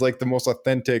do it. It's like the most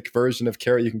authentic version of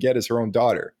Carrie you can get is her own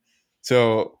daughter.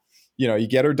 So, you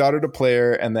get her daughter to play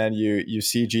her, and then you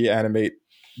CG animate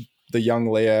the young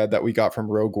Leia that we got from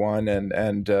Rogue One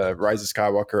and Rise of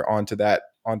Skywalker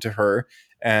onto her.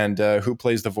 And who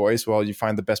plays the voice? Well, you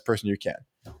find the best person you can,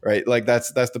 right? Like,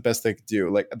 that's the best they could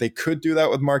do. Like, they could do that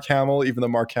with Mark Hamill, even though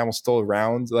Mark Hamill's still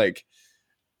around. Like,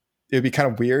 it'd be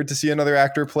kind of weird to see another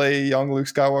actor play young Luke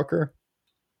Skywalker.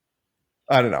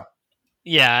 I don't know.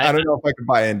 Yeah, I don't know if I could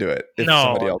buy into it.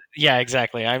 Somebody else. Yeah,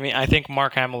 exactly. I mean, I think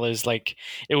Mark Hamill is like,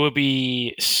 it would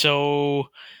be so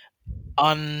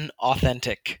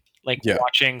unauthentic. Like,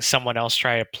 watching someone else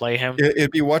try to play him. It'd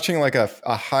be watching like a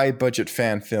high budget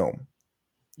fan film.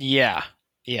 Yeah.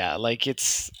 Like,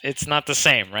 it's not the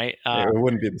same, right? It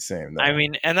wouldn't be the same. No. I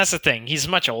mean, and that's the thing. He's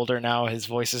much older now. His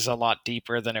voice is a lot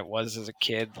deeper than it was as a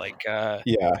kid. Like,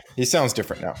 yeah, he sounds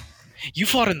different now. you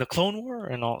fought in the Clone War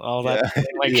and all that. Yeah.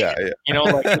 Like, Yeah. you know,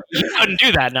 like you couldn't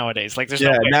do that nowadays. Like, there's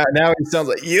Yeah, no way. now he sounds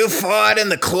like you fought in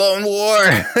the Clone War.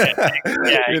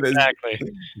 Yeah, With his exactly.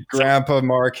 Grandpa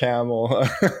Mark Hamill.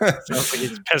 Sounds like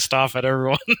he's pissed off at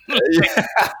everyone.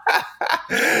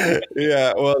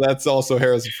 Yeah, well, that's also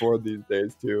Harrison Ford these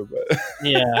days too. But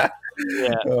Yeah.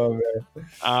 oh man.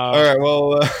 All right,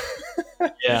 well,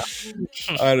 Yeah.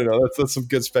 I don't know. That's some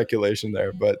good speculation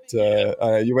there. But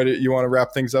you want to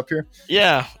wrap things up here?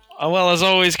 Yeah. Well, as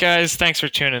always, guys, thanks for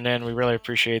tuning in. We really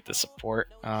appreciate the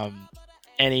support.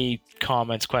 Any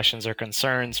comments, questions, or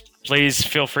concerns, please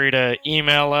feel free to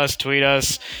email us, tweet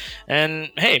us,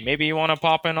 and hey, maybe you want to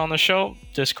pop in on the show.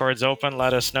 Discord's open.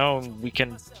 Let us know. We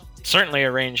can certainly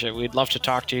arrange it. We'd love to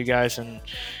talk to you guys and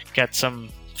get some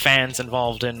fans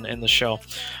involved in the show.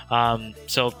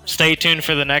 So stay tuned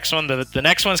for the next one. The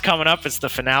next one's coming up. It's the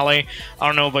finale. I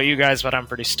don't know about you guys, but I'm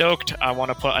pretty stoked. I want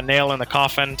to put a nail in the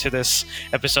coffin to this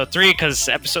episode 3, because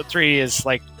episode 3 is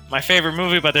like my favorite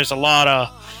movie, but there's a lot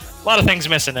of things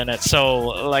missing in it. So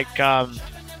like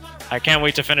I can't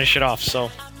wait to finish it off. So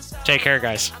take care,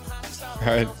 guys. All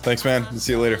right, thanks, man.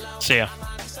 See you later. See ya.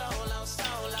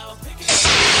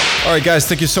 All right, guys,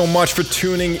 thank you so much for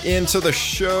tuning into the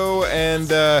show, and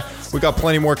we got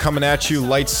plenty more coming at you.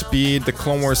 Lightspeed, the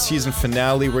Clone Wars season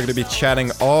finale. We're going to be chatting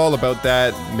all about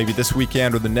that, maybe this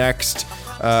weekend or the next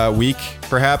week,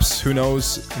 perhaps. Who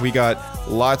knows? We got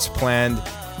lots planned,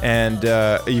 and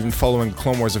even following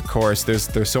Clone Wars, of course.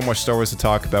 There's so much Star Wars to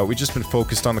talk about. We've just been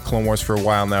focused on the Clone Wars for a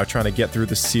while now, trying to get through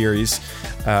the series.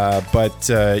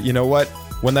 But you know what?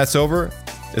 When that's over,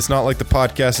 it's not like the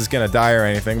podcast is going to die or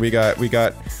anything. We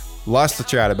got lots to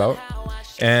chat about,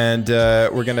 and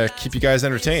we're gonna keep you guys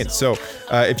entertained. So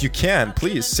if you can,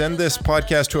 please send this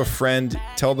podcast to a friend.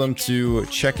 Tell them to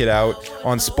check it out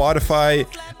on Spotify.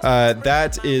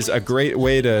 That is a great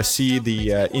way to see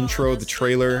the intro, the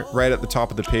trailer, right at the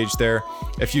top of the page there.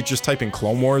 If you just type in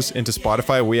Clone Wars into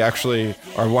Spotify, we actually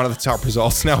are one of the top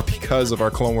results now because of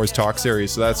our Clone Wars talk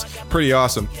series. So that's pretty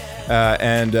awesome.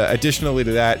 And additionally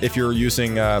to that, if you're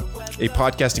using a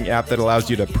podcasting app that allows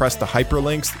you to press the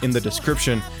hyperlinks in the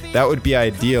description, that would be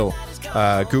ideal.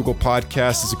 Google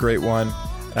Podcasts is a great one.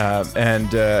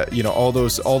 And you know, all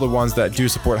the ones that do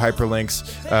support hyperlinks,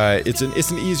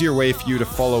 it's an easier way for you to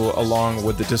follow along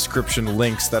with the description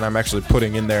links that I'm actually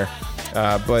putting in there.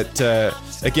 But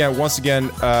once again,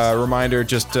 reminder,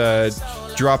 just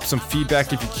drop some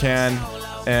feedback if you can,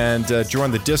 and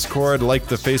join the Discord, like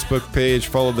the Facebook page,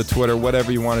 follow the Twitter,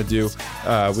 whatever you want to do.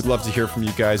 We'd love to hear from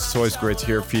you guys. It's always great to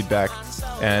hear feedback,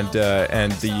 and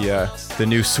the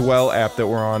new Swell app that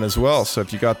we're on as well. So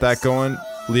if you got that going,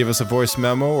 leave us a voice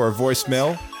memo or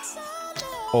voicemail.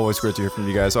 Always great to hear from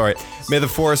you guys. All right, may the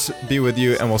Force be with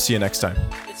you, and we'll see you next time.